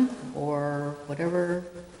of them, or whatever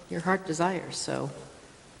your heart desires. So,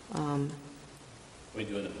 Are we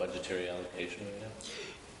doing a budgetary allocation right now?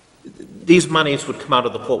 These monies would come out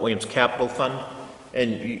of the Fort Williams Capital Fund,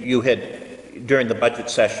 and you had, during the budget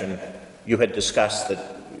session, you had discussed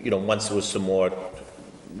that, you know, once there was some more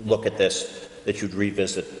look at this, that you'd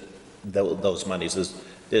revisit those monies.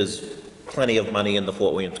 there's plenty of money in the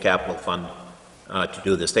Fort Williams Capital Fund to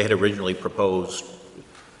do this. They had originally proposed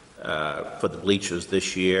for the bleachers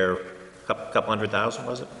this year, couple $100,000,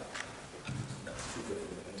 was it?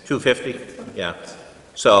 250? Yeah.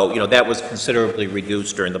 So, that was considerably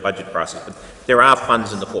reduced during the budget process. But there are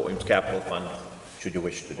funds in the Fort Williams Capital Fund, should you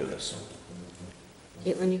wish to do this.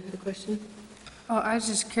 Caitlin, you had a question? Oh, I was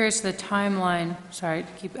just curious, the timeline, sorry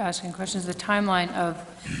to keep asking questions, the timeline of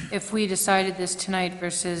if we decided this tonight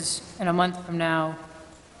versus in a month from now,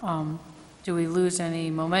 do we lose any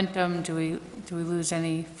momentum? Do we lose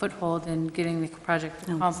any foothold in getting the project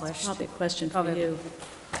accomplished? Probably a question for you.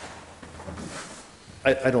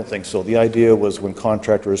 I don't think so. The idea was when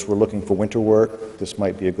contractors were looking for winter work, this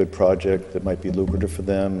might be a good project that might be lucrative for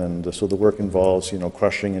them, and so the work involves,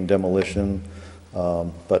 crushing and demolition,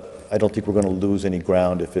 but I don't think we're going to lose any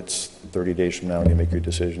ground if it's 30 days from now and you make your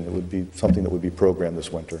decision. It would be something that would be programmed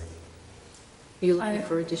this winter. Are you looking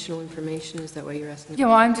for additional information? Is that why you're asking? Yeah,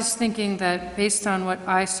 well, I'm just thinking that based on what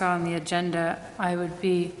I saw on the agenda, I would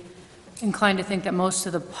be inclined to think that most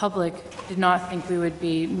of the public did not think we would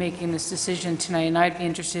be making this decision tonight, and I'd be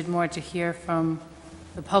interested more to hear from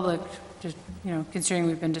the public, just, considering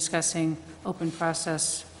we've been discussing open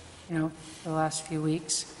process, for the last few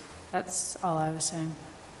weeks. That's all I was saying.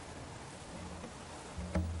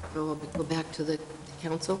 So we'll go back to the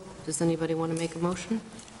council. Does anybody want to make a motion?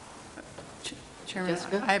 Chairman,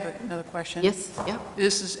 Jessica? I have another question. Yes, yeah.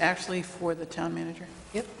 This is actually for the town manager.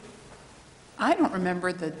 Yep. I don't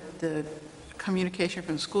remember the communication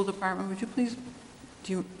from the school department. Would you please,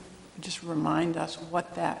 just remind us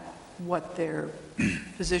what their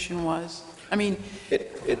position was? I mean...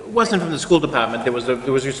 It wasn't from the school department. There was a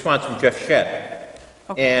response from Jeff Shedd.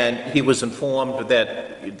 Okay. And he was informed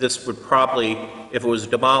that this would probably, if it was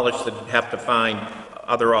demolished, they'd have to find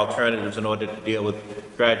other alternatives in order to deal with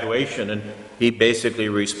graduation. And he basically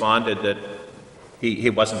responded that he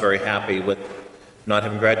wasn't very happy with not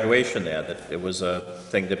having graduation there, that it was a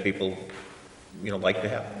thing that people, like to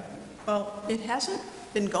have. Well, it hasn't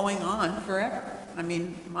been going on forever. I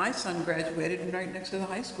mean, my son graduated right next to the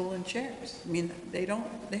high school in chairs. I mean,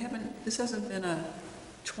 this hasn't been a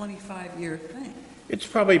 25-year thing. It's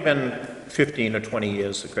probably been 15 or 20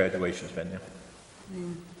 years that graduation's been there.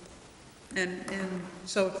 And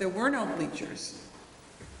so if there were no bleachers,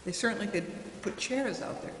 they certainly could put chairs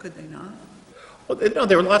out there, could they not? Well, no,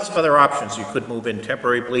 there are lots of other options. You could move in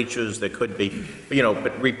temporary bleachers. There could be,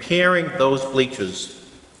 but repairing those bleachers,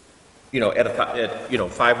 at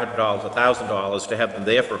 $500, $1,000 to have them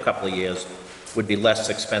there for a couple of years would be less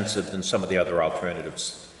expensive than some of the other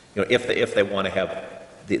alternatives. If they want to have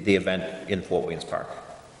the event in Fort Williams Park.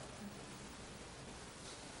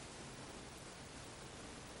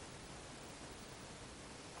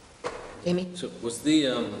 Amy? So was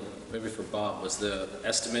the, maybe for Bob, was the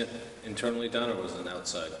estimate internally done, or was it an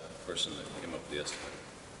outside person that came up with the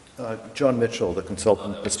estimate? John Mitchell, the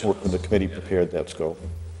consultant that's worked with the committee, prepared that scope.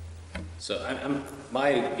 So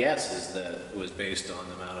my guess is that it was based on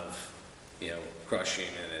the amount of, crushing,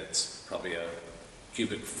 and it's probably a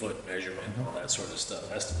cubic foot measurement and all that sort of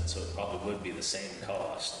stuff estimate, so it probably would be the same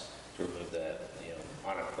cost to remove that,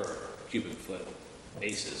 on a per cubic foot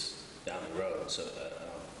basis down the road. So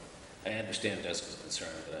I understand Jessica's concern,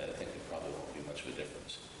 but I think it probably won't be much of a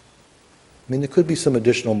difference. I mean, there could be some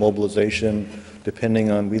additional mobilization depending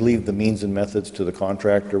on, we leave the means and methods to the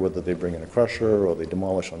contractor, whether they bring in a crusher or they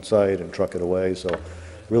demolish on site and truck it away. So it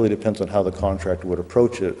really depends on how the contractor would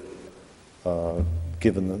approach it,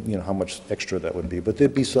 given how much extra that would be. But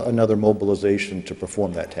there'd be another mobilization to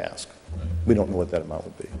perform that task. We don't know what that amount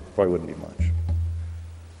would be. Probably wouldn't be much.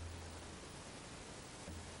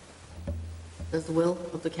 Does the will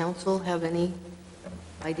of the council have any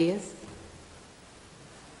ideas?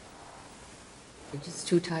 You're just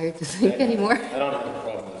too tired to think anymore? I don't have a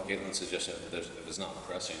problem with Caitlin's suggestion if it's not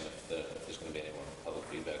pressing, if there's going to be any more public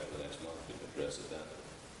feedback for the next month, we can address it then.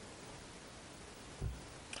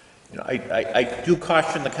 I do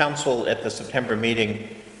caution the council at the September meeting,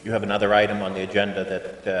 you have another item on the agenda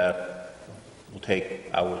that will take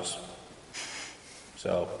hours.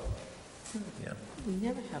 So, yeah. We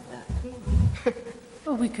never have that.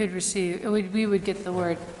 Well, we could we would get the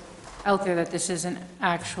word out there that this is an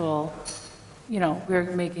actual,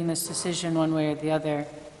 we're making this decision one way or the other.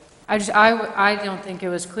 I don't think it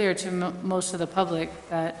was clear to most of the public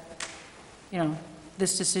that,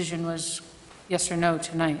 this decision was yes or no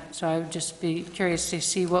tonight. So I would just be curious to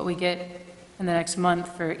see what we get in the next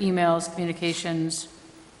month for emails, communications,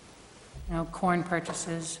 corn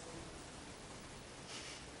purchases.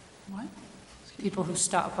 What? People who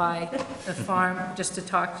stop by the farm just to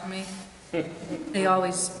talk to me. They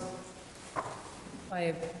always buy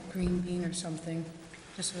a green bean or something,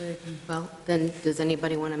 just so they can... Well, then, does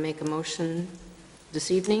anybody want to make a motion this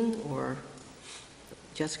evening, or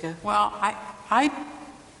Jessica? Well, I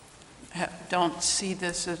don't see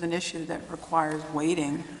this as an issue that requires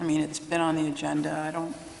waiting. I mean, it's been on the agenda. I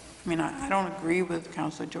don't agree with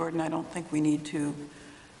Councilor Jordan. I don't think we need to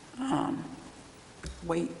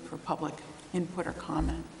wait for public input or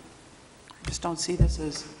comment. I just don't see this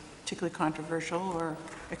as particularly controversial or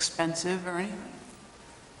expensive or anything.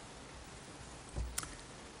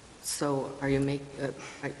 So are you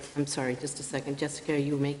I'm sorry, just a second. Jessica, are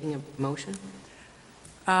you making a motion?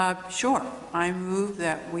 Sure. I move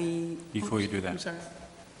that we... Before you do that. I'm sorry.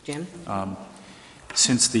 Jim?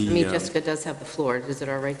 Since the... I mean, Jessica does have the floor. Is it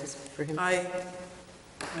all right for him? I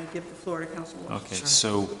give the floor to Councilor Walsh. Okay,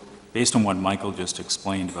 so based on what Michael just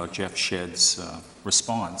explained about Jeff Shedd's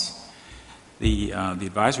response, the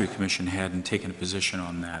Advisory Commission hadn't taken a position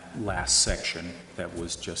on that last section that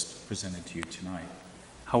was just presented to you tonight.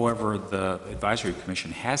 However, the Advisory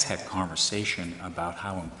Commission has had conversation about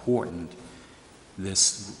how important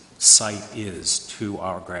this site is to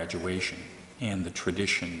our graduation and the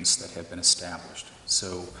traditions that have been established.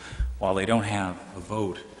 So while they don't have a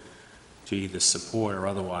vote to either support or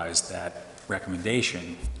otherwise that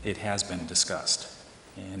recommendation, it has been discussed.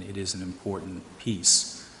 And it is an important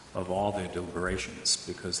piece of all their deliberations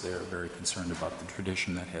because they're very concerned about the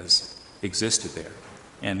tradition that has existed there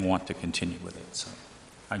and want to continue with it. So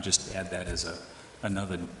I just add that as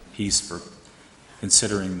another piece for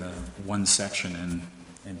considering the one section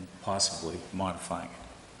and possibly modifying it.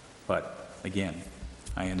 But again,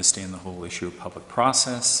 I understand the whole issue of public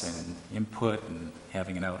process and input and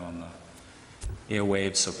having it out on the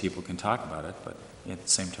airwaves so people can talk about it, but at the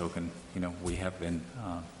same token, you know, we have been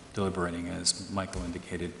deliberating, as Michael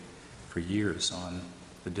indicated, for years on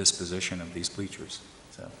the disposition of these bleachers.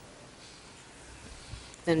 So.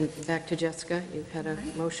 Then back to Jessica. You had a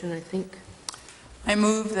motion, I think. I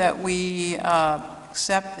move that we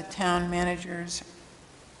accept the town manager's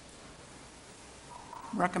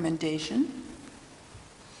recommendation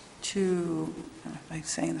to, if I'm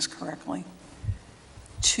saying this correctly,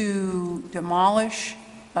 to demolish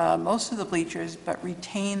most of the bleachers, but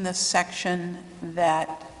retain the section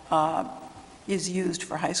that is used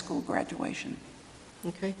for high school graduation.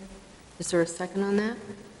 Okay. Is there a second on that?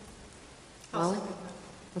 Molly?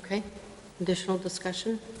 Okay. Additional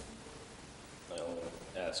discussion? I'll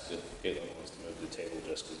ask if Caitlin wants to move the table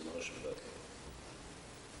Jessica's motion, but...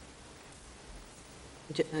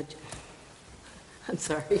 I'm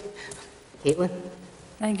sorry. Caitlin?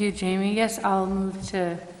 Thank you, Jamie. Yes, I'll move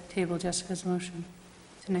to table Jessica's motion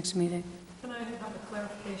to next meeting. Can I have a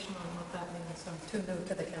clarification on what that means? I'm too new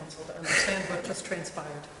to the council to understand what just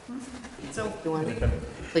transpired. So, You want to,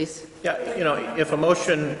 please? Yeah, you know, if a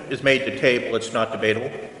motion is made to table, it's not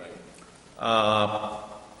debatable.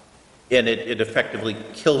 And it effectively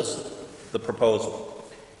kills the proposal.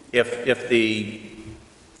 If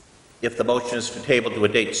the motion is to table to a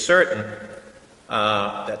date certain,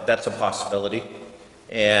 that's a possibility.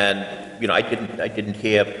 And, you know, I didn't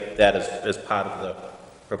hear that as part of the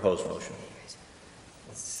proposed motion.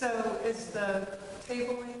 so is the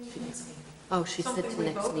tabling Oh, she said something to we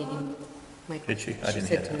next vote meeting. on? Michael, Did she? I She didn't said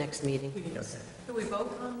hear to that. next meeting. Do we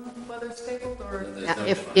vote on whether it's tabled or?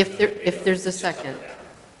 If there's a second.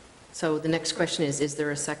 So the next question is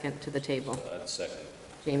there a second to the table? second.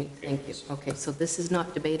 Jamie, thank you. Okay, so this is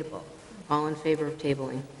not debatable. All in favor of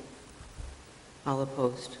tabling? All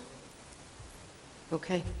opposed?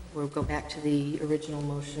 Okay, we'll go back to the original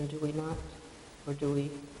motion, do we not? Or do we?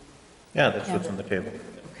 Yeah, that's what's on the table.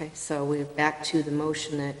 Okay, so we're back to the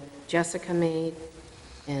motion that Jessica made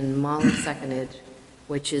and Molly seconded,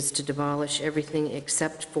 which is to demolish everything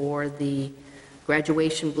except for the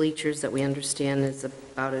graduation bleachers that we understand is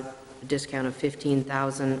about a discount of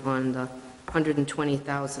 $15,000 on the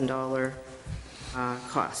 $120,000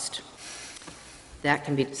 cost. That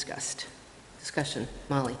can be discussed. Discussion.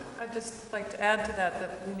 Molly. I'd just like to add to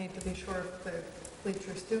that we need to be sure if the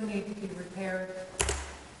bleachers do need to be repaired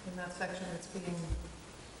in that section that's being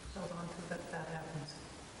held on to, that happens.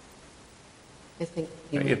 I think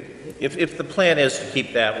If the plan is to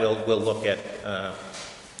keep that, we'll look at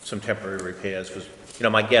some temporary repairs, because, you know,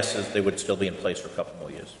 my guess is they would still be in place for a couple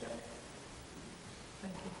more years.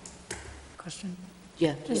 Question?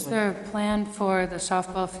 Yeah. Is there a plan for the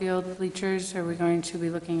softball field bleachers? Are we going to be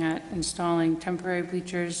looking at installing temporary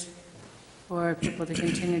bleachers for people to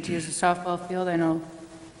continue to use the softball field? I know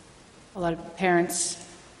a lot of parents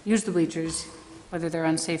use the bleachers, whether they're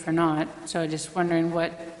unsafe or not, so I'm just wondering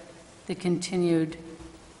what the continued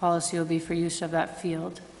policy will be for use of that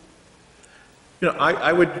field.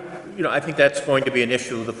 I would, I think that's going to be an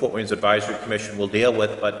issue the Fort Wayne's Advisory Commission will deal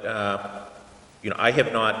with, but, I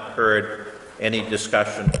have not heard any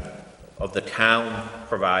discussion of the town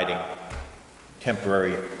providing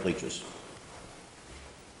temporary bleachers.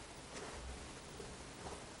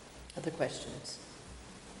 Other questions?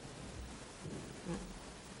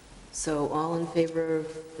 So all in favor of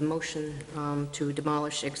the motion to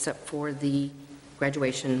demolish except for the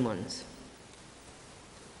graduation ones?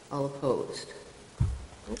 All opposed?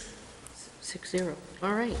 6-0.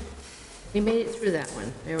 All right. We made it through that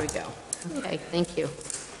one. There we go. Okay, thank you.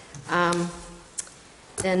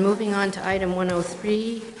 Then moving on to item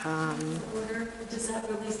 103. Order, does that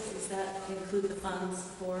include the funds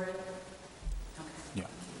for it? Yeah.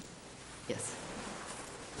 Yes.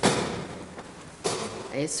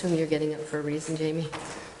 I assume you're getting up for a reason, Jamie?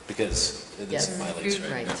 Because this is my lease,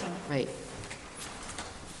 right? Right, right.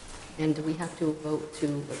 And do we have to vote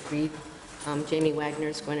to agree? Jamie Wagner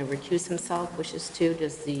is going to recuse himself, wishes to.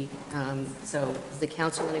 Does the, so is the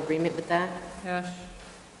council in agreement with that? Yes.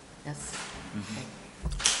 Yes.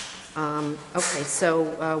 Okay,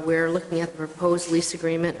 so we're looking at the proposed lease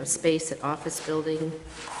agreement of space at office building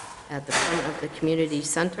at the front of the community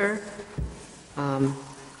center.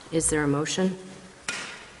 Is there a motion?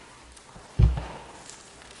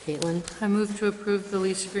 Caitlin? I move to approve the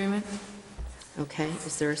lease agreement. Okay,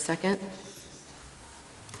 is there a second?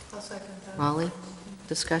 I'll second that. Molly?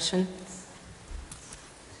 Discussion?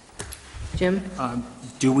 Jim?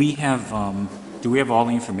 Do we have all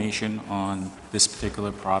the information on this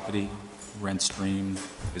particular property, rent stream,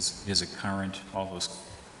 is it current, all those?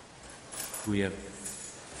 Do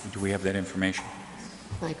we have that information?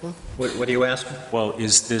 Michael? What are you asking? Well,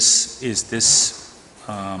 is this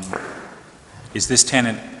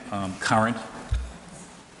tenant current?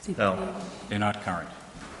 No. They're not current.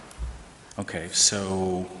 Okay,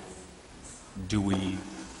 so do we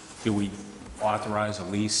authorize a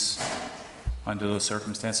lease under those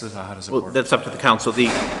circumstances, or how does it Well, work? that's up to the council.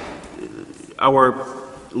 Our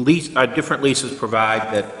different leases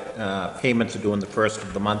provide that payments are due on the first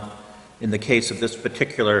of the month. In the case of this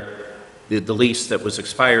particular, the lease that was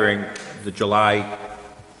expiring, the July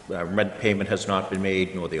rent payment has not been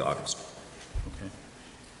made, nor the August. Okay.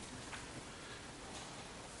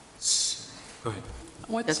 Go ahead.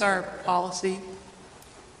 What's our policy?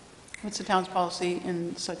 What's the town's policy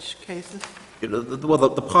in such cases? Well,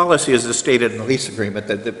 the policy is as stated in the lease agreement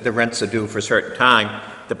that the rents are due for a certain time.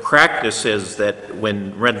 The practice is that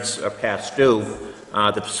when rents are past due,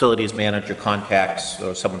 the facilities manager contacts,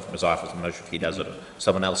 or someone from his office, I'm not sure if he does it or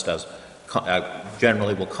someone else does,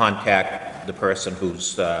 generally will contact the person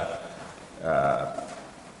who's,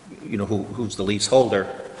 who's the leaseholder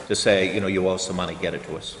to say, you owe some money, get it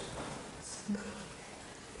to us.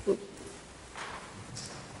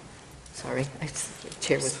 Sorry, the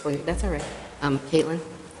chair was pointing, that's all right. Caitlin?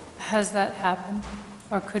 Has that happened?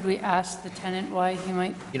 Or could we ask the tenant why he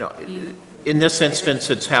might be? In this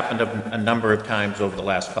instance, it's happened a number of times over the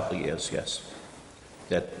last couple of years, yes,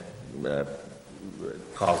 that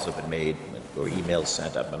calls have been made or emails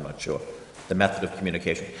sent up, I'm not sure, the method of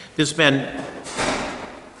communication. There's been,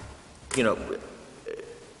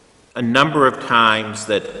 a number of times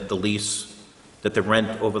that the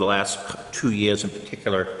rent over the last 2 years in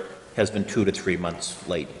particular has been 2 to 3 months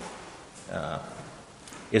late.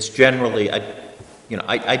 It's generally,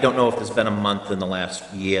 I don't know if there's been a month in the last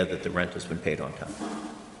year that the rent has been paid on time.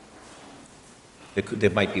 There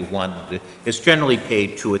might be one. It's generally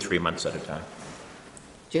paid 2 or 3 months at a time.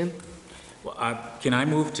 Jim? Well, can I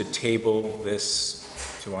move to table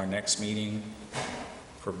this to our next meeting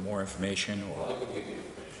for more information, or?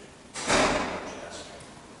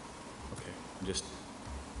 Okay, just.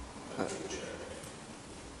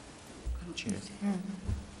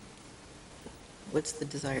 What's the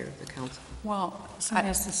desire of the council? Well, somebody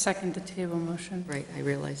has to second the table motion. Right, I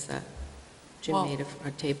realize that. Jim Well- made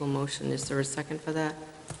a table motion. Is there a second for that?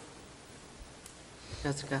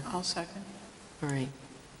 Jessica? I'll second. All right.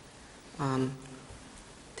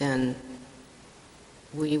 Then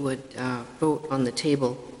we would vote on the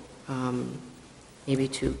table, maybe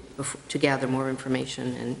to gather more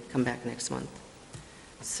information and come back next month.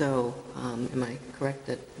 So am I correct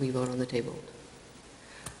that we vote on the table?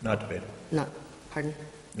 Not debatable. Not, pardon?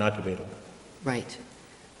 Not debatable. Right.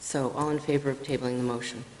 So all in favor of tabling the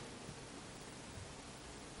motion?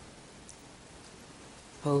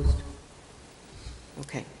 Opposed?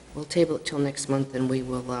 Okay. We'll table it till next month, and we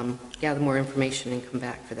will gather more information and come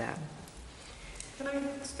back for that. Can I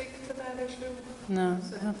speak to that issue? No,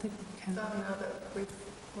 Is it I don't think we can. done now that we've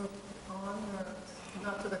moved on, or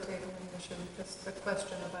not to the tabling issue, just a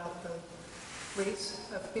question about the lease?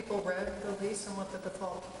 Have people read the lease and what the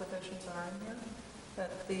default provisions are in here?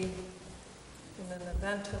 That in an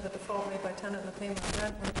event of a default made by tenant and the payment of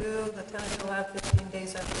rent were due, the tenant shall have 15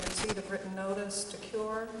 days after receipt of written notice to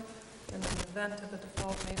cure. In the event of a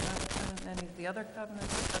default made by the tenant and any of the other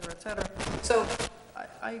covenants, et cetera, et cetera. So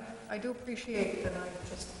I do appreciate that I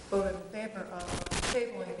just voted in favor of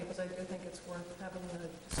tabling because I do think it's worth having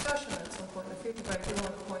a discussion at some point in the future. But I do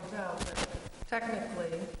want to point out that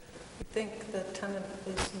technically, I think the tenant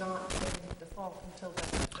is not in default until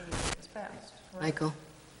that date is passed. Right? Michael?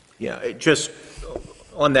 Yeah, just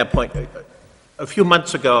on that point, a few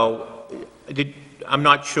months ago, I'm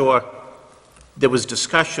not sure, there was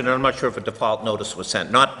discussion, and I'm not sure if a default notice was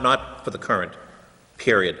sent, not for the current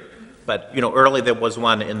period, but, early there was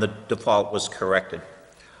one and the default was corrected.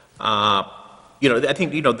 I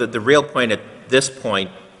think, the real point at this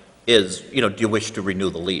point is, do you wish to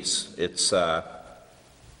renew the lease? It's,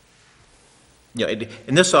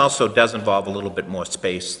 and this also does involve a little bit more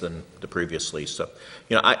space than the previous lease. So,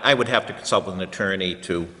 I would have to consult with an attorney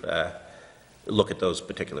to look at those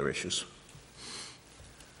particular issues.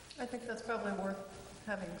 I think that's probably worth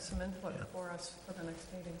having some input for us for the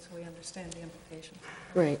next meeting so we understand the implications.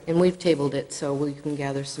 Right, and we've tabled it, so we can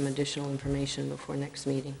gather some additional information before next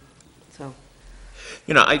meeting. So,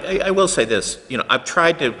 I will say this, I've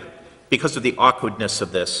tried to, because of the awkwardness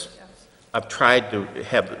of this, I've tried to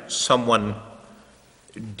have someone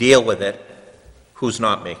deal with it who's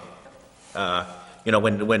not me.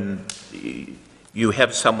 When you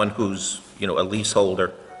have someone who's, a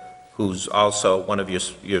leaseholder, who's also one of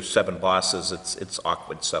your 7 bosses, it's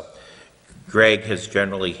awkward. So Greg has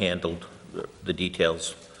generally handled the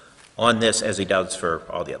details on this as he does for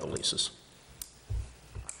all the other leases.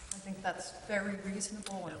 I think that's very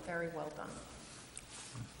reasonable and very well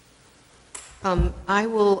done. I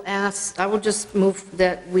will just move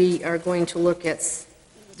that we are going to look at,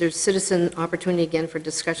 there's citizen opportunity again for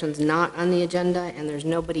discussions not on the agenda, and there's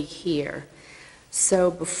nobody here.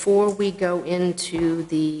 So before we go into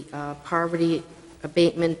the poverty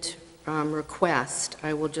abatement request,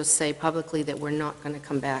 I will just say publicly that we're not going to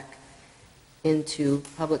come back into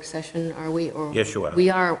public session, are we? Or Yes, you are. We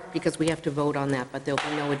are, because we have to vote on that, but there'll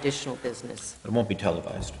be no additional business. It won't be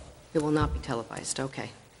televised. It will not be televised,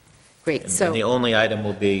 okay. Great, And so... the only item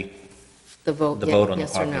will be the vote on the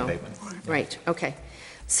yes or poverty no. abatement. Right, okay.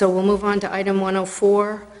 So we'll move on to item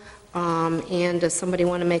 104, and does somebody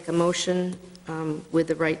want to make a motion with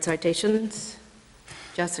the right citations?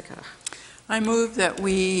 Jessica? I move that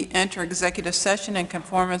we enter executive session in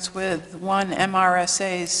conformance with 1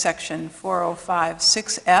 MRSA's Section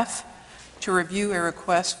 4056F to review a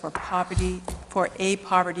request for a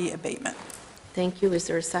poverty abatement. Thank you. Is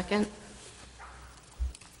there a second?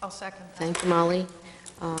 I'll second that. Thank you, Molly.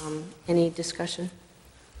 Any discussion?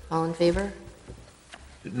 All in favor?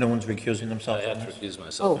 No one's recusing themselves? I have to recuse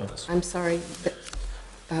myself Oh, on this. I'm sorry.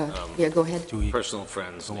 Yeah, go ahead. Personal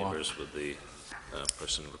friends, neighbors with the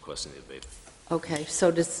person requesting the abatement. Okay,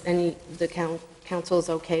 so does the council is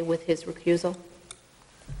okay with his recusal?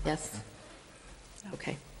 Yes?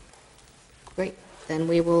 Okay. Great. Then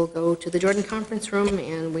we will go to the Jordan Conference Room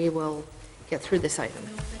and we will get through this item.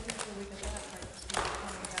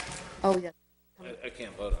 Oh, yeah. I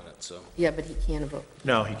can't vote on it, so. Yeah, but he can't vote.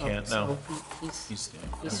 No, he can't, no. So he's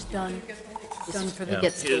He's done. Done for the... He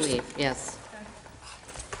gets to leave, yes.